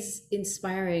is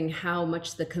inspiring how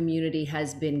much the community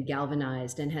has been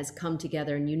galvanized and has come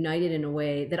together and united in a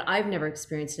way that I've never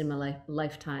experienced in my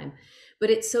lifetime.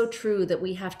 But it's so true that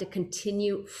we have to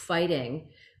continue fighting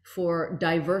for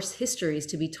diverse histories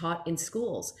to be taught in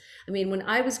schools. I mean, when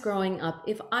I was growing up,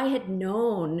 if I had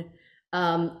known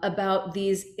about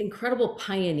these incredible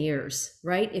pioneers,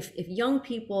 right? If young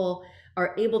people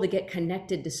are able to get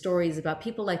connected to stories about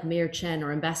people like Mayor Chen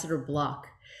or Ambassador Bloch,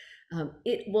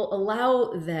 it will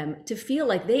allow them to feel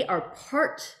like they are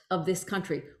part of this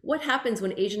country. What happens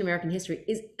when Asian American history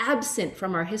is absent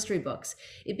from our history books?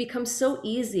 It becomes so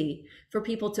easy for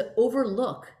people to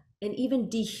overlook and even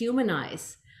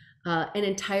dehumanize an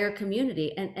entire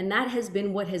community. And that has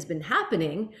been what has been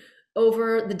happening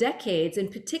over the decades, and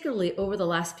particularly over the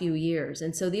last few years.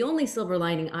 And so the only silver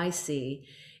lining I see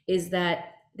is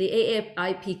that the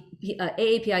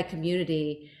AAPI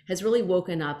community has really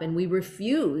woken up, and we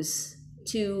refuse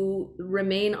to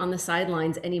remain on the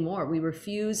sidelines anymore. We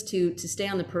refuse to stay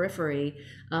on the periphery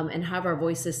and have our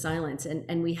voices silenced.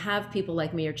 And we have people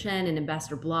like Mayor Chen and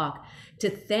Ambassador Bloch to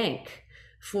thank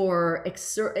for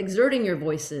exerting your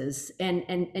voices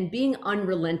and being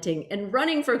unrelenting and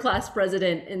running for class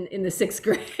president in the 6th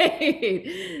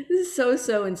grade. This is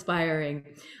so inspiring.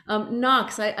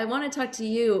 Nox, I want to talk to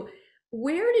you.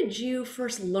 Where did you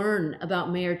first learn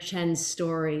about Mayor Chen's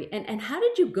story, and how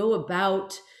did you go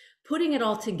about putting it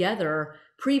all together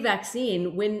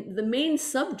pre-vaccine when the main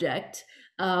subject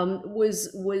was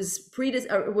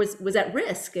at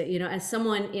risk? You know, as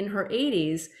someone in her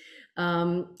 80s,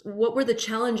 what were the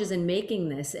challenges in making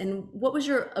this, and what was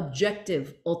your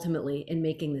objective ultimately in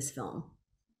making this film?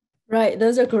 Right,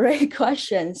 those are great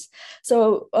questions.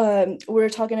 So we're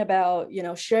talking about,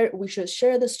 we should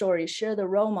share the stories, share the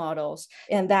role models.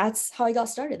 And that's how I got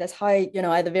started. That's how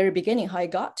at the very beginning, how I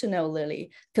got to know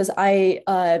Lily. Because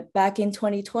back in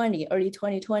 2020, early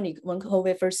 2020, when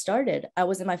COVID first started, I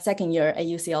was in my 2nd year at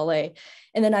UCLA.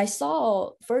 And then I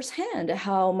saw firsthand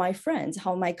how my friends,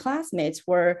 how my classmates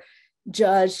were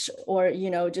judged or,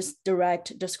 just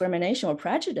direct discrimination or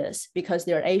prejudice because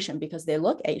they're Asian, because they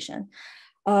look Asian.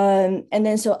 And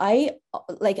then so I,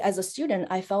 as a student,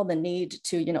 I felt the need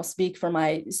to, speak for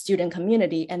my student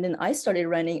community. And then I started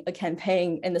running a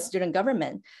campaign in the student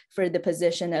government for the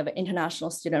position of international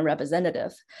student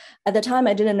representative. At the time,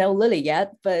 I didn't know Lily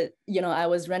yet, but, I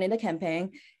was running the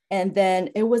campaign. And then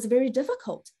it was very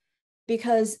difficult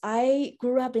because I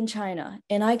grew up in China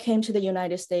and I came to the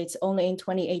United States only in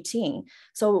 2018.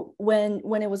 So when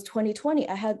it was 2020,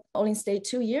 I had only stayed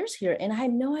 2 years here and I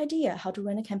had no idea how to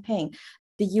run a campaign.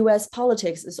 the US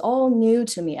politics is all new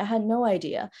to me. I had no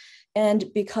idea. And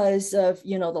because of,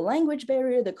 the language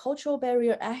barrier, the cultural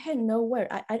barrier, I had nowhere.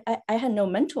 I had no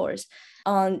mentors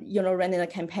on, running a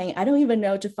campaign. I don't even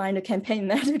know to find a campaign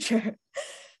manager.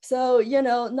 So,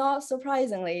 not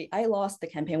surprisingly, I lost the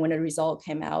campaign when the result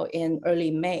came out in early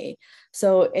May.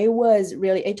 So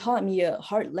it taught me a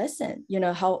hard lesson,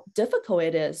 how difficult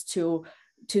it is to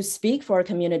speak for our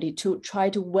community, to try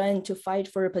to win, to fight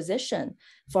for a position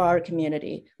for our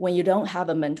community when you don't have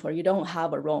a mentor, you don't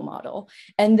have a role model.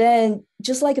 And then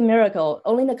just like a miracle,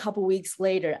 only a couple of weeks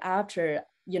later after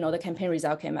the campaign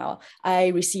result came out, I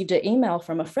received an email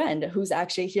from a friend who's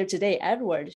actually here today,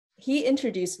 Edward. He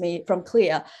introduced me from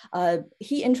Clea.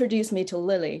 He introduced me to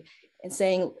Lily and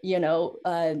saying,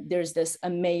 there's this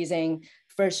amazing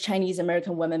first Chinese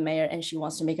American woman mayor, and she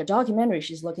wants to make a documentary.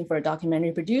 She's looking for a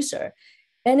documentary producer.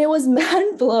 And it was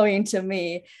mind-blowing to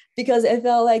me because it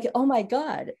felt like, oh my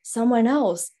God, someone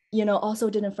else,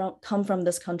 also didn't come from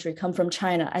this country, come from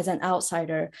China as an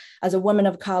outsider, as a woman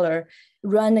of color,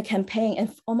 run a campaign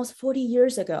and almost 40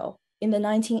 years ago in the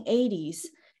 1980s.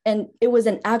 And it was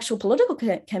an actual political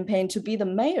campaign to be the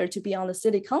mayor, to be on the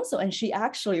city council, and she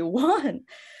actually won.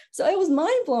 So it was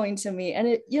mind-blowing to me. And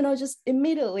it, just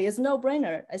immediately, it's no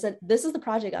brainer. I said, this is the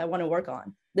project I want to work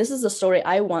on. This is the story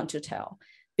I want to tell.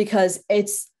 Because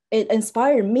it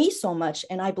inspired me so much,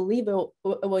 and I believe it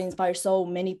will inspire so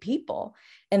many people.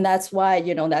 And that's why,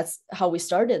 that's how we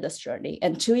started this journey.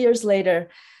 And 2 years later,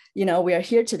 we are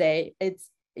here today. It's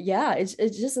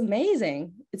just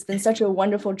amazing. It's been such a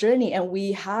wonderful journey. And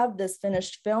we have this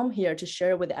finished film here to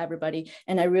share with everybody.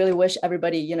 And I really wish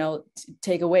everybody,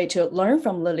 take away to learn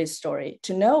from Lily's story,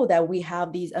 to know that we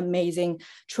have these amazing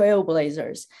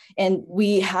trailblazers, and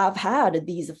we have had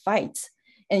these fights.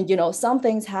 And, some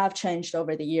things have changed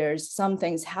over the years, some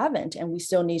things haven't, and we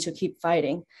still need to keep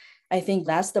fighting. I think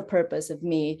that's the purpose of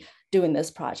me doing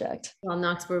this project. Well,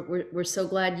 Nox, we're so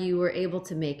glad you were able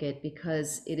to make it,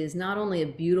 because it is not only a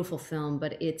beautiful film,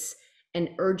 but it's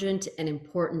an urgent and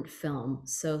important film.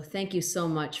 So thank you so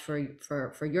much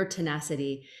for your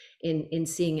tenacity in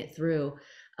seeing it through.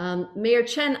 Mayor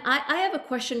Chen, I have a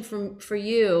question for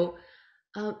you.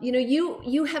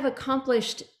 You have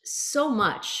accomplished so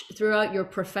much throughout your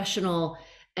professional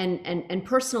and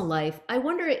personal life. I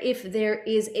wonder if there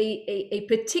is a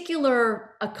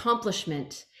particular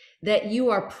accomplishment that you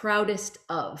are proudest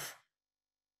of.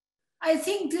 I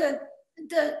think that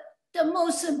the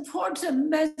most important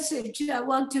message I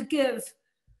want to give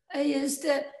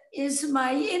is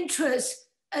my interest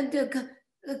and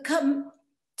come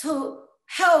to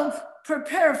help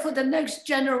prepare for the next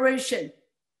generation.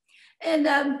 And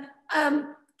the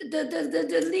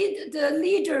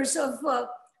leaders of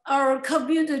our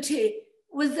community,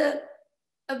 with the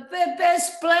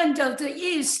best blend of the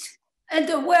East and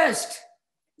the West,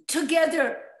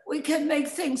 together we can make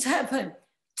things happen.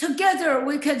 Together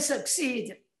we can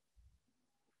succeed.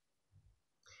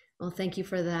 Well, thank you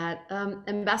for that.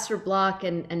 Ambassador Bloch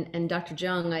and Dr.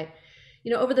 Jeung,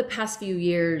 over the past few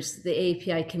years, the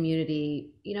AAPI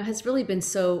community, has really been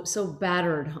so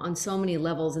battered on so many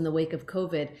levels in the wake of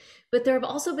COVID, but there have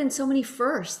also been so many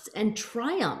firsts and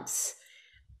triumphs.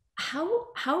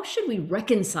 How should we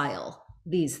reconcile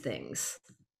these things?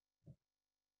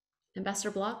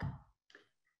 Ambassador Bloch?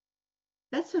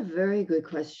 That's a very good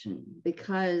question,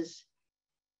 because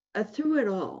through it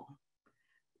all,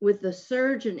 with the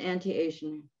surge in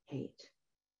anti-Asian hate,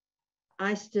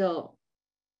 I still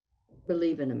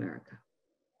believe in America.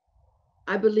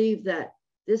 I believe that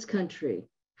this country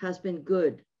has been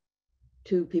good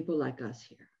to people like us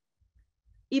here,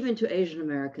 even to Asian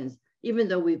Americans, even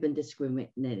though we've been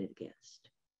discriminated against.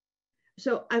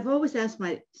 So I've always asked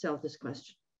myself this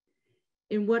question: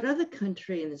 in what other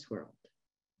country in this world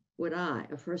would I,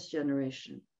 a first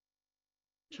generation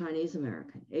Chinese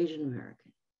American, Asian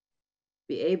American,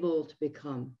 be able to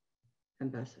become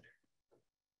ambassador?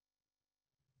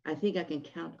 I think I can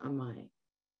count on my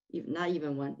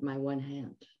one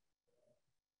hand.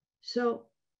 So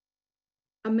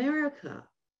America,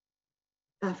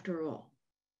 after all,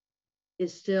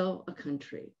 is still a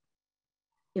country,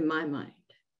 in my mind,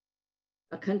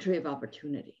 a country of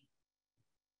opportunity,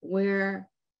 where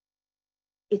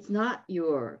it's not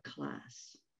your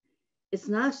class. It's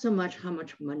not so much how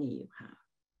much money you have.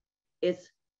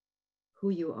 It's who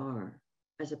you are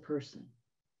as a person,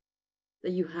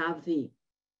 that you have the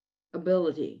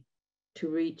ability to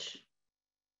reach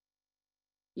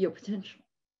your potential.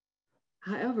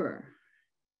 However,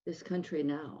 this country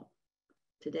now,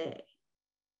 today,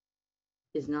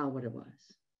 is not what it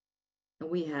was. And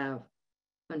we have,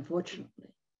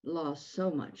 unfortunately, lost so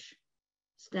much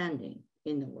standing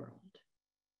in the world.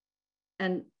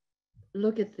 And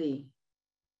look at the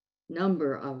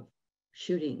number of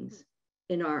shootings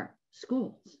in our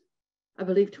schools. I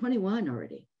believe 21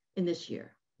 already in this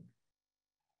year.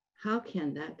 How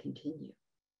can that continue?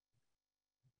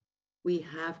 We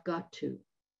have got to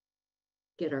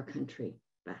get our country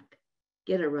back,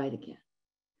 get it right again.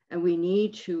 And we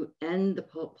need to end the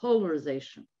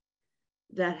polarization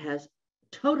that has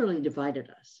totally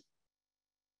divided us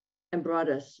and brought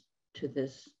us to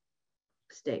this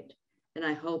state. And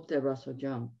I hope that Russell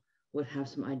Jeung would have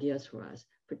some ideas for us,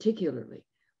 particularly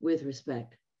with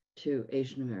respect to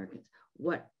Asian Americans.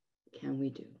 What can we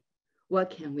do? What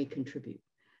can we contribute?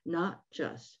 Not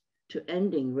just to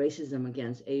ending racism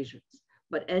against Asians,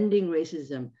 but ending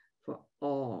racism for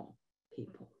all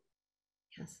people.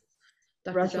 Yes.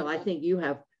 Russell, I think you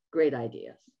have great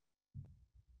ideas.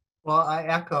 Well, I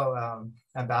echo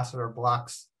Ambassador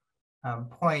Bloch's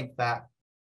point that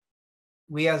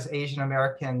we as Asian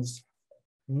Americans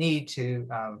need to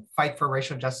fight for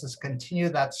racial justice, continue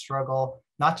that struggle,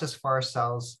 not just for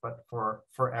ourselves, but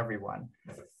for everyone.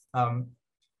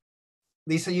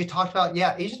 Lisa, you talked about,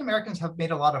 yeah, Asian Americans have made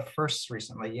a lot of firsts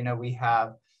recently. You know, we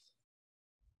have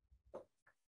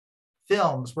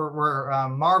films, we're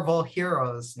Marvel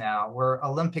heroes now, we're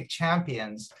Olympic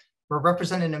champions, we're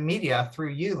represented in the media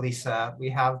through you, Lisa. We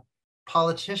have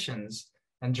politicians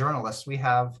and journalists, we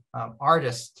have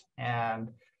artists. And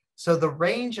so the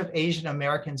range of Asian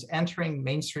Americans entering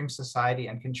mainstream society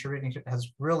and contributing to it has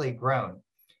really grown.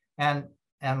 And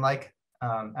like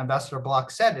Ambassador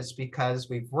Bloch said, it's because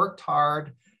we've worked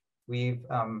hard, we've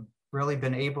really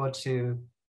been able to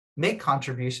make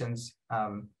contributions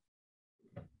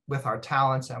with our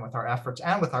talents and with our efforts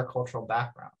and with our cultural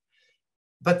background.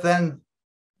 But then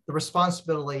the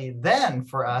responsibility then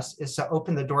for us is to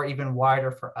open the door even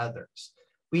wider for others.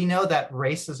 We know that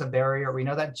race is a barrier. We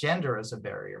know that gender is a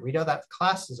barrier. We know that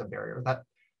class is a barrier, that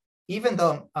even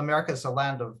though America is a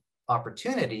land of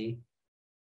opportunity,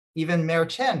 even Mayor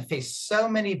Chen faced so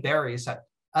many barriers that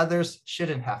others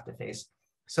shouldn't have to face.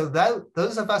 So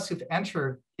those of us who've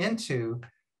entered into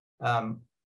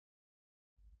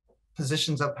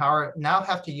positions of power now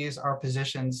have to use our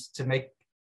positions to make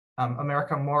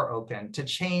America more open, to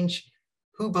change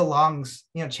who belongs,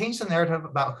 change the narrative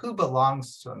about who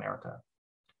belongs to America,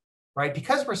 right?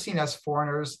 Because we're seen as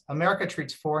foreigners, America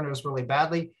treats foreigners really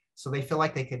badly, so they feel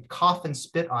like they could cough and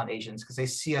spit on Asians because they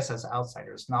see us as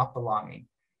outsiders, not belonging.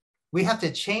 We have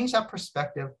to change that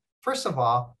perspective, first of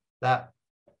all, that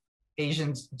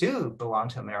Asians do belong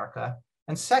to America.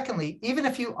 And secondly, even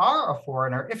if you are a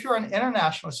foreigner, if you're an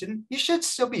international student, you should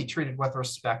still be treated with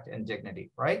respect and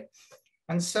dignity, right?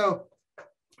 And so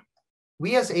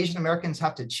we as Asian Americans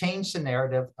have to change the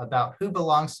narrative about who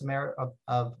belongs to America,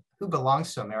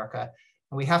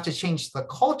 and we have to change the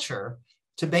culture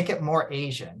to make it more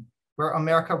Asian, where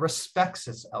America respects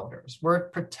its elders, where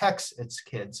it protects its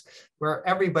kids, where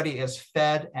everybody is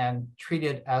fed and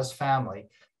treated as family.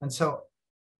 And so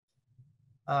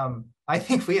I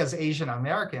think we as Asian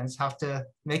Americans have to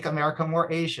make America more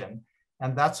Asian.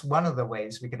 And that's one of the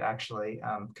ways we could actually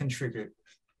contribute.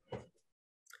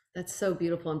 That's so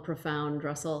beautiful and profound,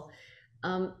 Russell.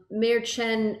 Mayor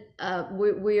Chen,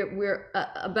 we're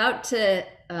about to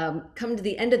come to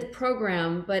the end of the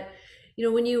program, but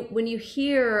when you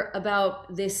hear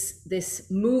about this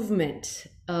movement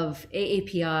of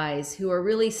AAPIs who are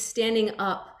really standing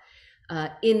up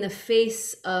in the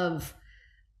face of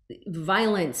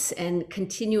violence and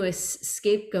continuous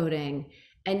scapegoating,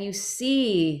 and you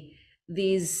see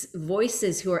these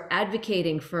voices who are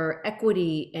advocating for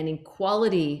equity and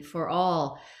equality for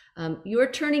all. You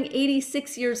are turning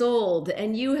 86 years old,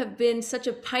 and you have been such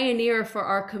a pioneer for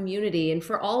our community and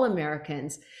for all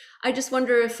Americans. I just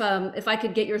wonder if I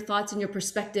could get your thoughts and your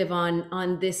perspective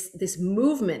on this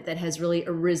movement that has really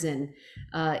arisen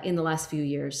in the last few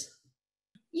years.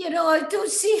 I do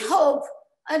see hope,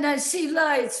 and I see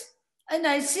light, and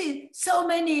I see so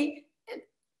many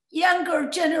younger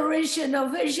generation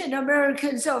of Asian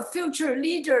Americans are future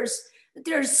leaders.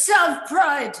 They're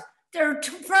self-pride. They're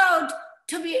too proud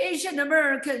to be Asian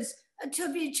Americans and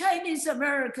to be Chinese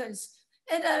Americans.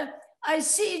 And I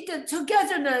see the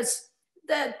togetherness,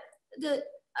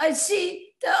 I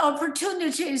see the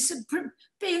opportunities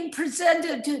being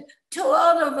presented to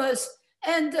all of us.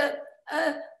 And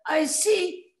I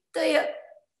see the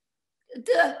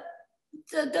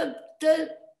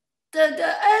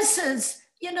essence.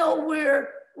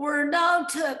 We're not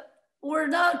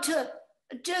to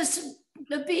just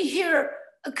be here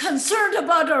concerned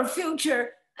about our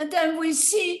future, and then we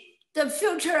see the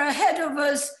future ahead of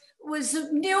us with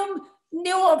new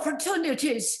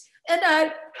opportunities.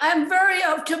 And I'm very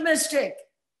optimistic.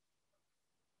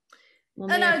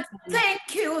 And I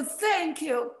thank you.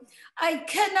 I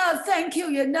cannot thank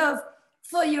you enough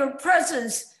for your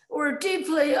presence. We're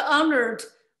deeply honored.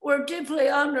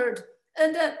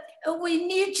 And we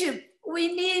need you.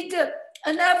 We need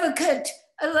an advocate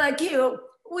like you.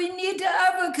 We need an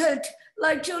advocate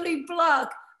like Julie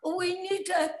Bloch. We need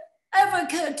an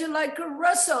advocate like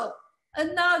Russell.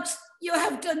 And Nox, you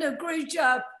have done a great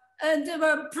job, and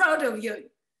I'm proud of you.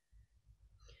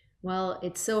 Well,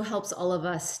 it so helps all of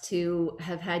us to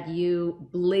have had you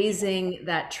blazing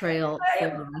that trail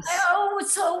for us. I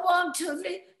also want to,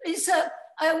 Lisa,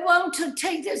 I want to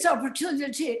take this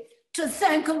opportunity to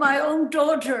thank my own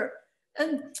daughter.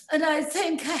 And I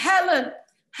think Helen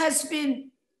has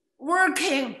been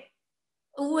working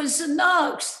with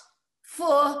Nox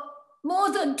for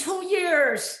more than 2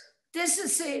 years. This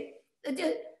is it.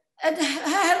 And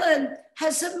Helen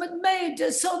has made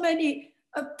so many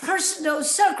personal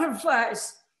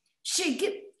sacrifice. She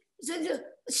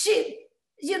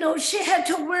had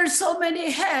to wear so many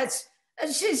hats,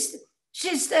 and she's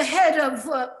the head of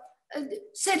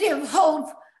City of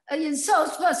Hope in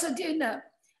South Pasadena,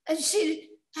 and she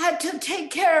had to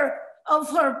take care of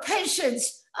her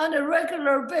patients on a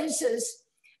regular basis.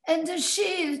 And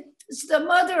she is the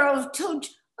mother of two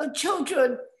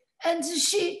children, and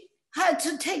she had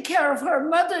to take care of her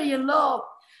mother-in-law.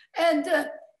 And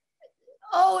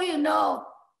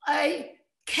I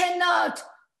cannot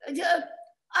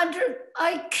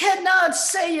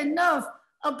say enough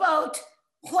about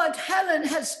what Helen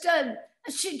has done.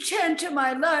 She changed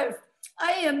my life.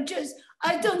 I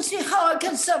don't see how I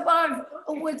can survive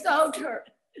without her.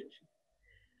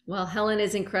 Well, Helen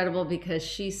is incredible because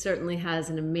she certainly has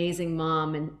an amazing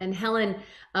mom. And Helen,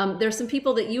 there's some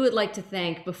people that you would like to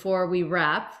thank before we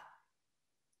wrap,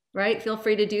 right? Feel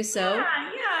free to do so. Yeah.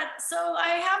 So I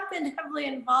have been heavily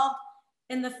involved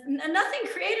in nothing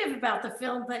creative about the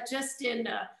film, but just in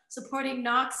supporting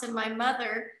Nox and my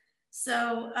mother.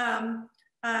 So I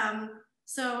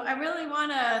really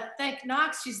want to thank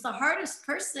Nox. She's the hardest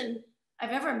person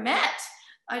I've ever met.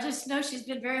 I just know she's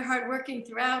been very hardworking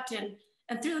throughout, and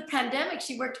through the pandemic,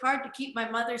 she worked hard to keep my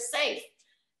mother safe,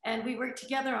 and we worked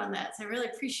together on that. So I really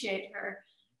appreciate her.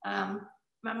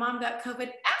 My mom got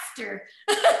COVID after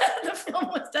the film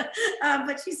was done,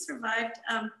 but she survived.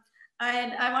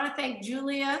 And I want to thank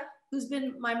Julia, who's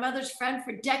been my mother's friend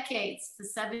for decades, the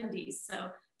 70s. So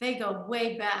they go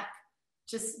way back,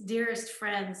 just dearest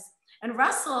friends. And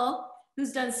Russell,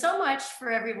 who's done so much for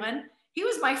everyone, he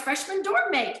was my freshman dorm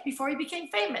mate before he became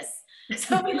famous.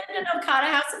 So we lived in Okada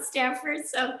House at Stanford.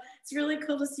 So it's really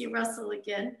cool to see Russell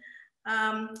again.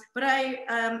 Louis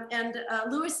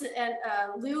and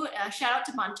Lou, shout out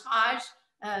to Montage,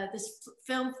 this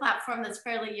film platform that's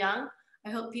fairly young.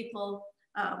 I hope people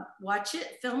watch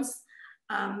it, films.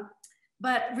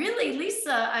 But really,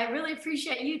 Lisa, I really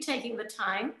appreciate you taking the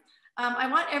time. I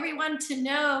want everyone to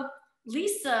know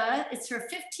Lisa, it's her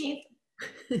 15th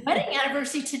wedding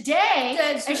anniversary today,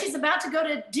 and she's about to go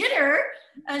to dinner.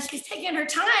 She's taking her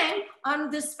time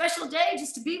on this special day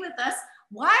just to be with us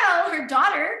while her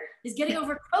daughter is getting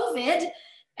over COVID.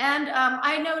 And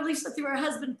I know Lisa through her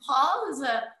husband, Paul, who's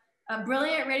a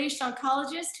brilliant radiation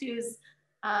oncologist who's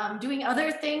doing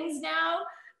other things now.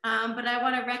 But I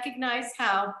want to recognize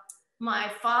how my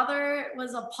father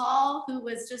was a Paul who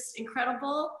was just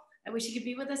incredible. I wish he could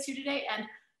be with us here today. And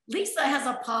Lisa has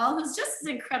a Paul who's just as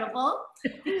incredible,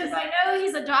 because I know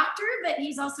he's a doctor, but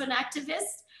he's also an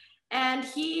activist. And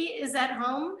he is at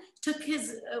home, took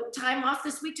his time off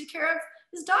this week to care of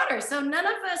his daughter. So none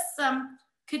of us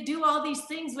could do all these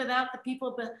things without the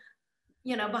people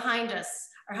behind us,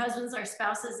 our husbands, our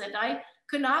spouses. And I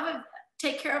could not have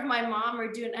take care of my mom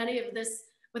or doing any of this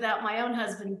without my own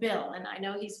husband, Bill. And I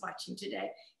know he's watching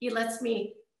today. He lets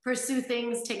me pursue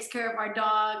things, takes care of our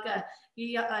dog.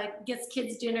 He gets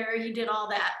kids dinner. He did all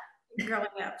that growing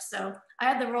up. So I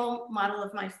had the role model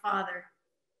of my father.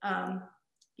 And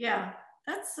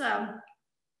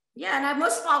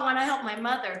most of all, want to help my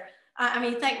mother.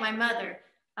 Thank my mother.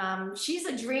 She's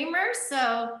a dreamer,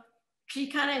 so she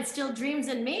kind of instilled dreams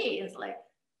in me. It's like,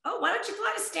 oh, why don't you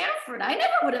apply to Stanford? I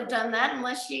never would have done that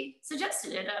unless she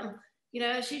suggested it.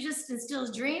 She just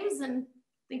instills dreams and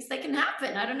thinks they can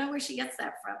happen. I don't know where she gets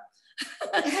that from.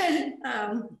 This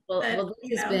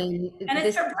has been, and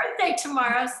it's her birthday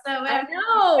tomorrow, so I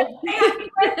know.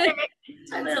 Happy birthday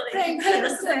to Lily. Thank you.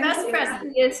 This is the best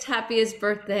present. Happiest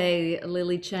birthday,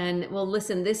 Lily Chen. Well,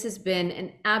 listen, this has been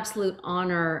an absolute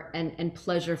honor and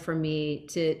pleasure for me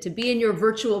to be in your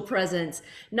virtual presence.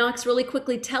 Nox, really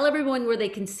quickly, tell everyone where they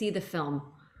can see the film.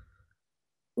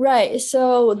 Right,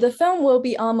 so the film will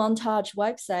be on Montage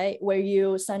website where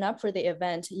you sign up for the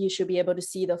event. You should be able to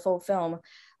see the full film.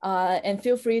 And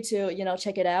feel free to,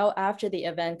 check it out after the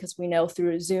event, because we know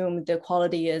through Zoom, the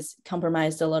quality is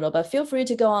compromised a little, but feel free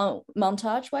to go on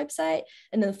Montage website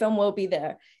and the film will be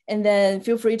there. And then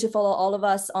feel free to follow all of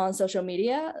us on social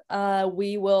media.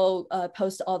 We will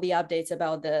post all the updates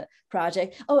about the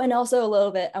project. Oh, and also a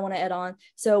little bit I want to add on.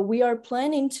 So we are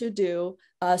planning to do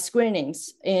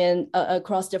screenings in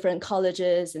across different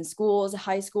colleges and schools,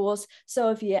 high schools. So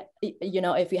if you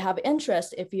have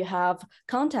interest, if you have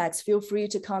contacts, feel free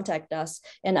to contact us.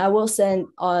 And I will send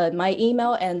my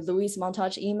email and Louis'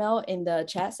 Montage email in the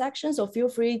chat section. So feel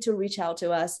free to reach out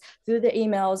to us through the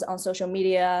emails on social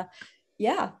media.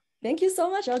 Yeah, thank you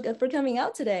so much for coming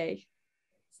out today.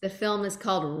 The film is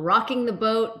called Rocking the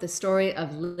Boat, the story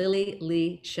of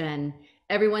Lee Chen.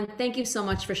 Everyone, thank you so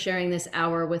much for sharing this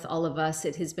hour with all of us.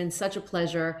 It has been such a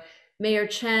pleasure. Mayor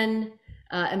Chen,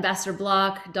 Ambassador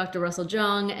Bloch, Dr. Russell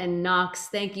Jeung, and Nox,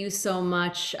 thank you so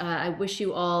much. I wish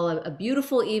you all a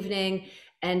beautiful evening,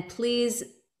 and please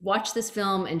watch this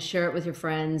film and share it with your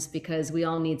friends, because we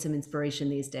all need some inspiration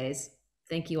these days.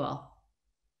 Thank you all.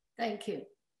 Thank you.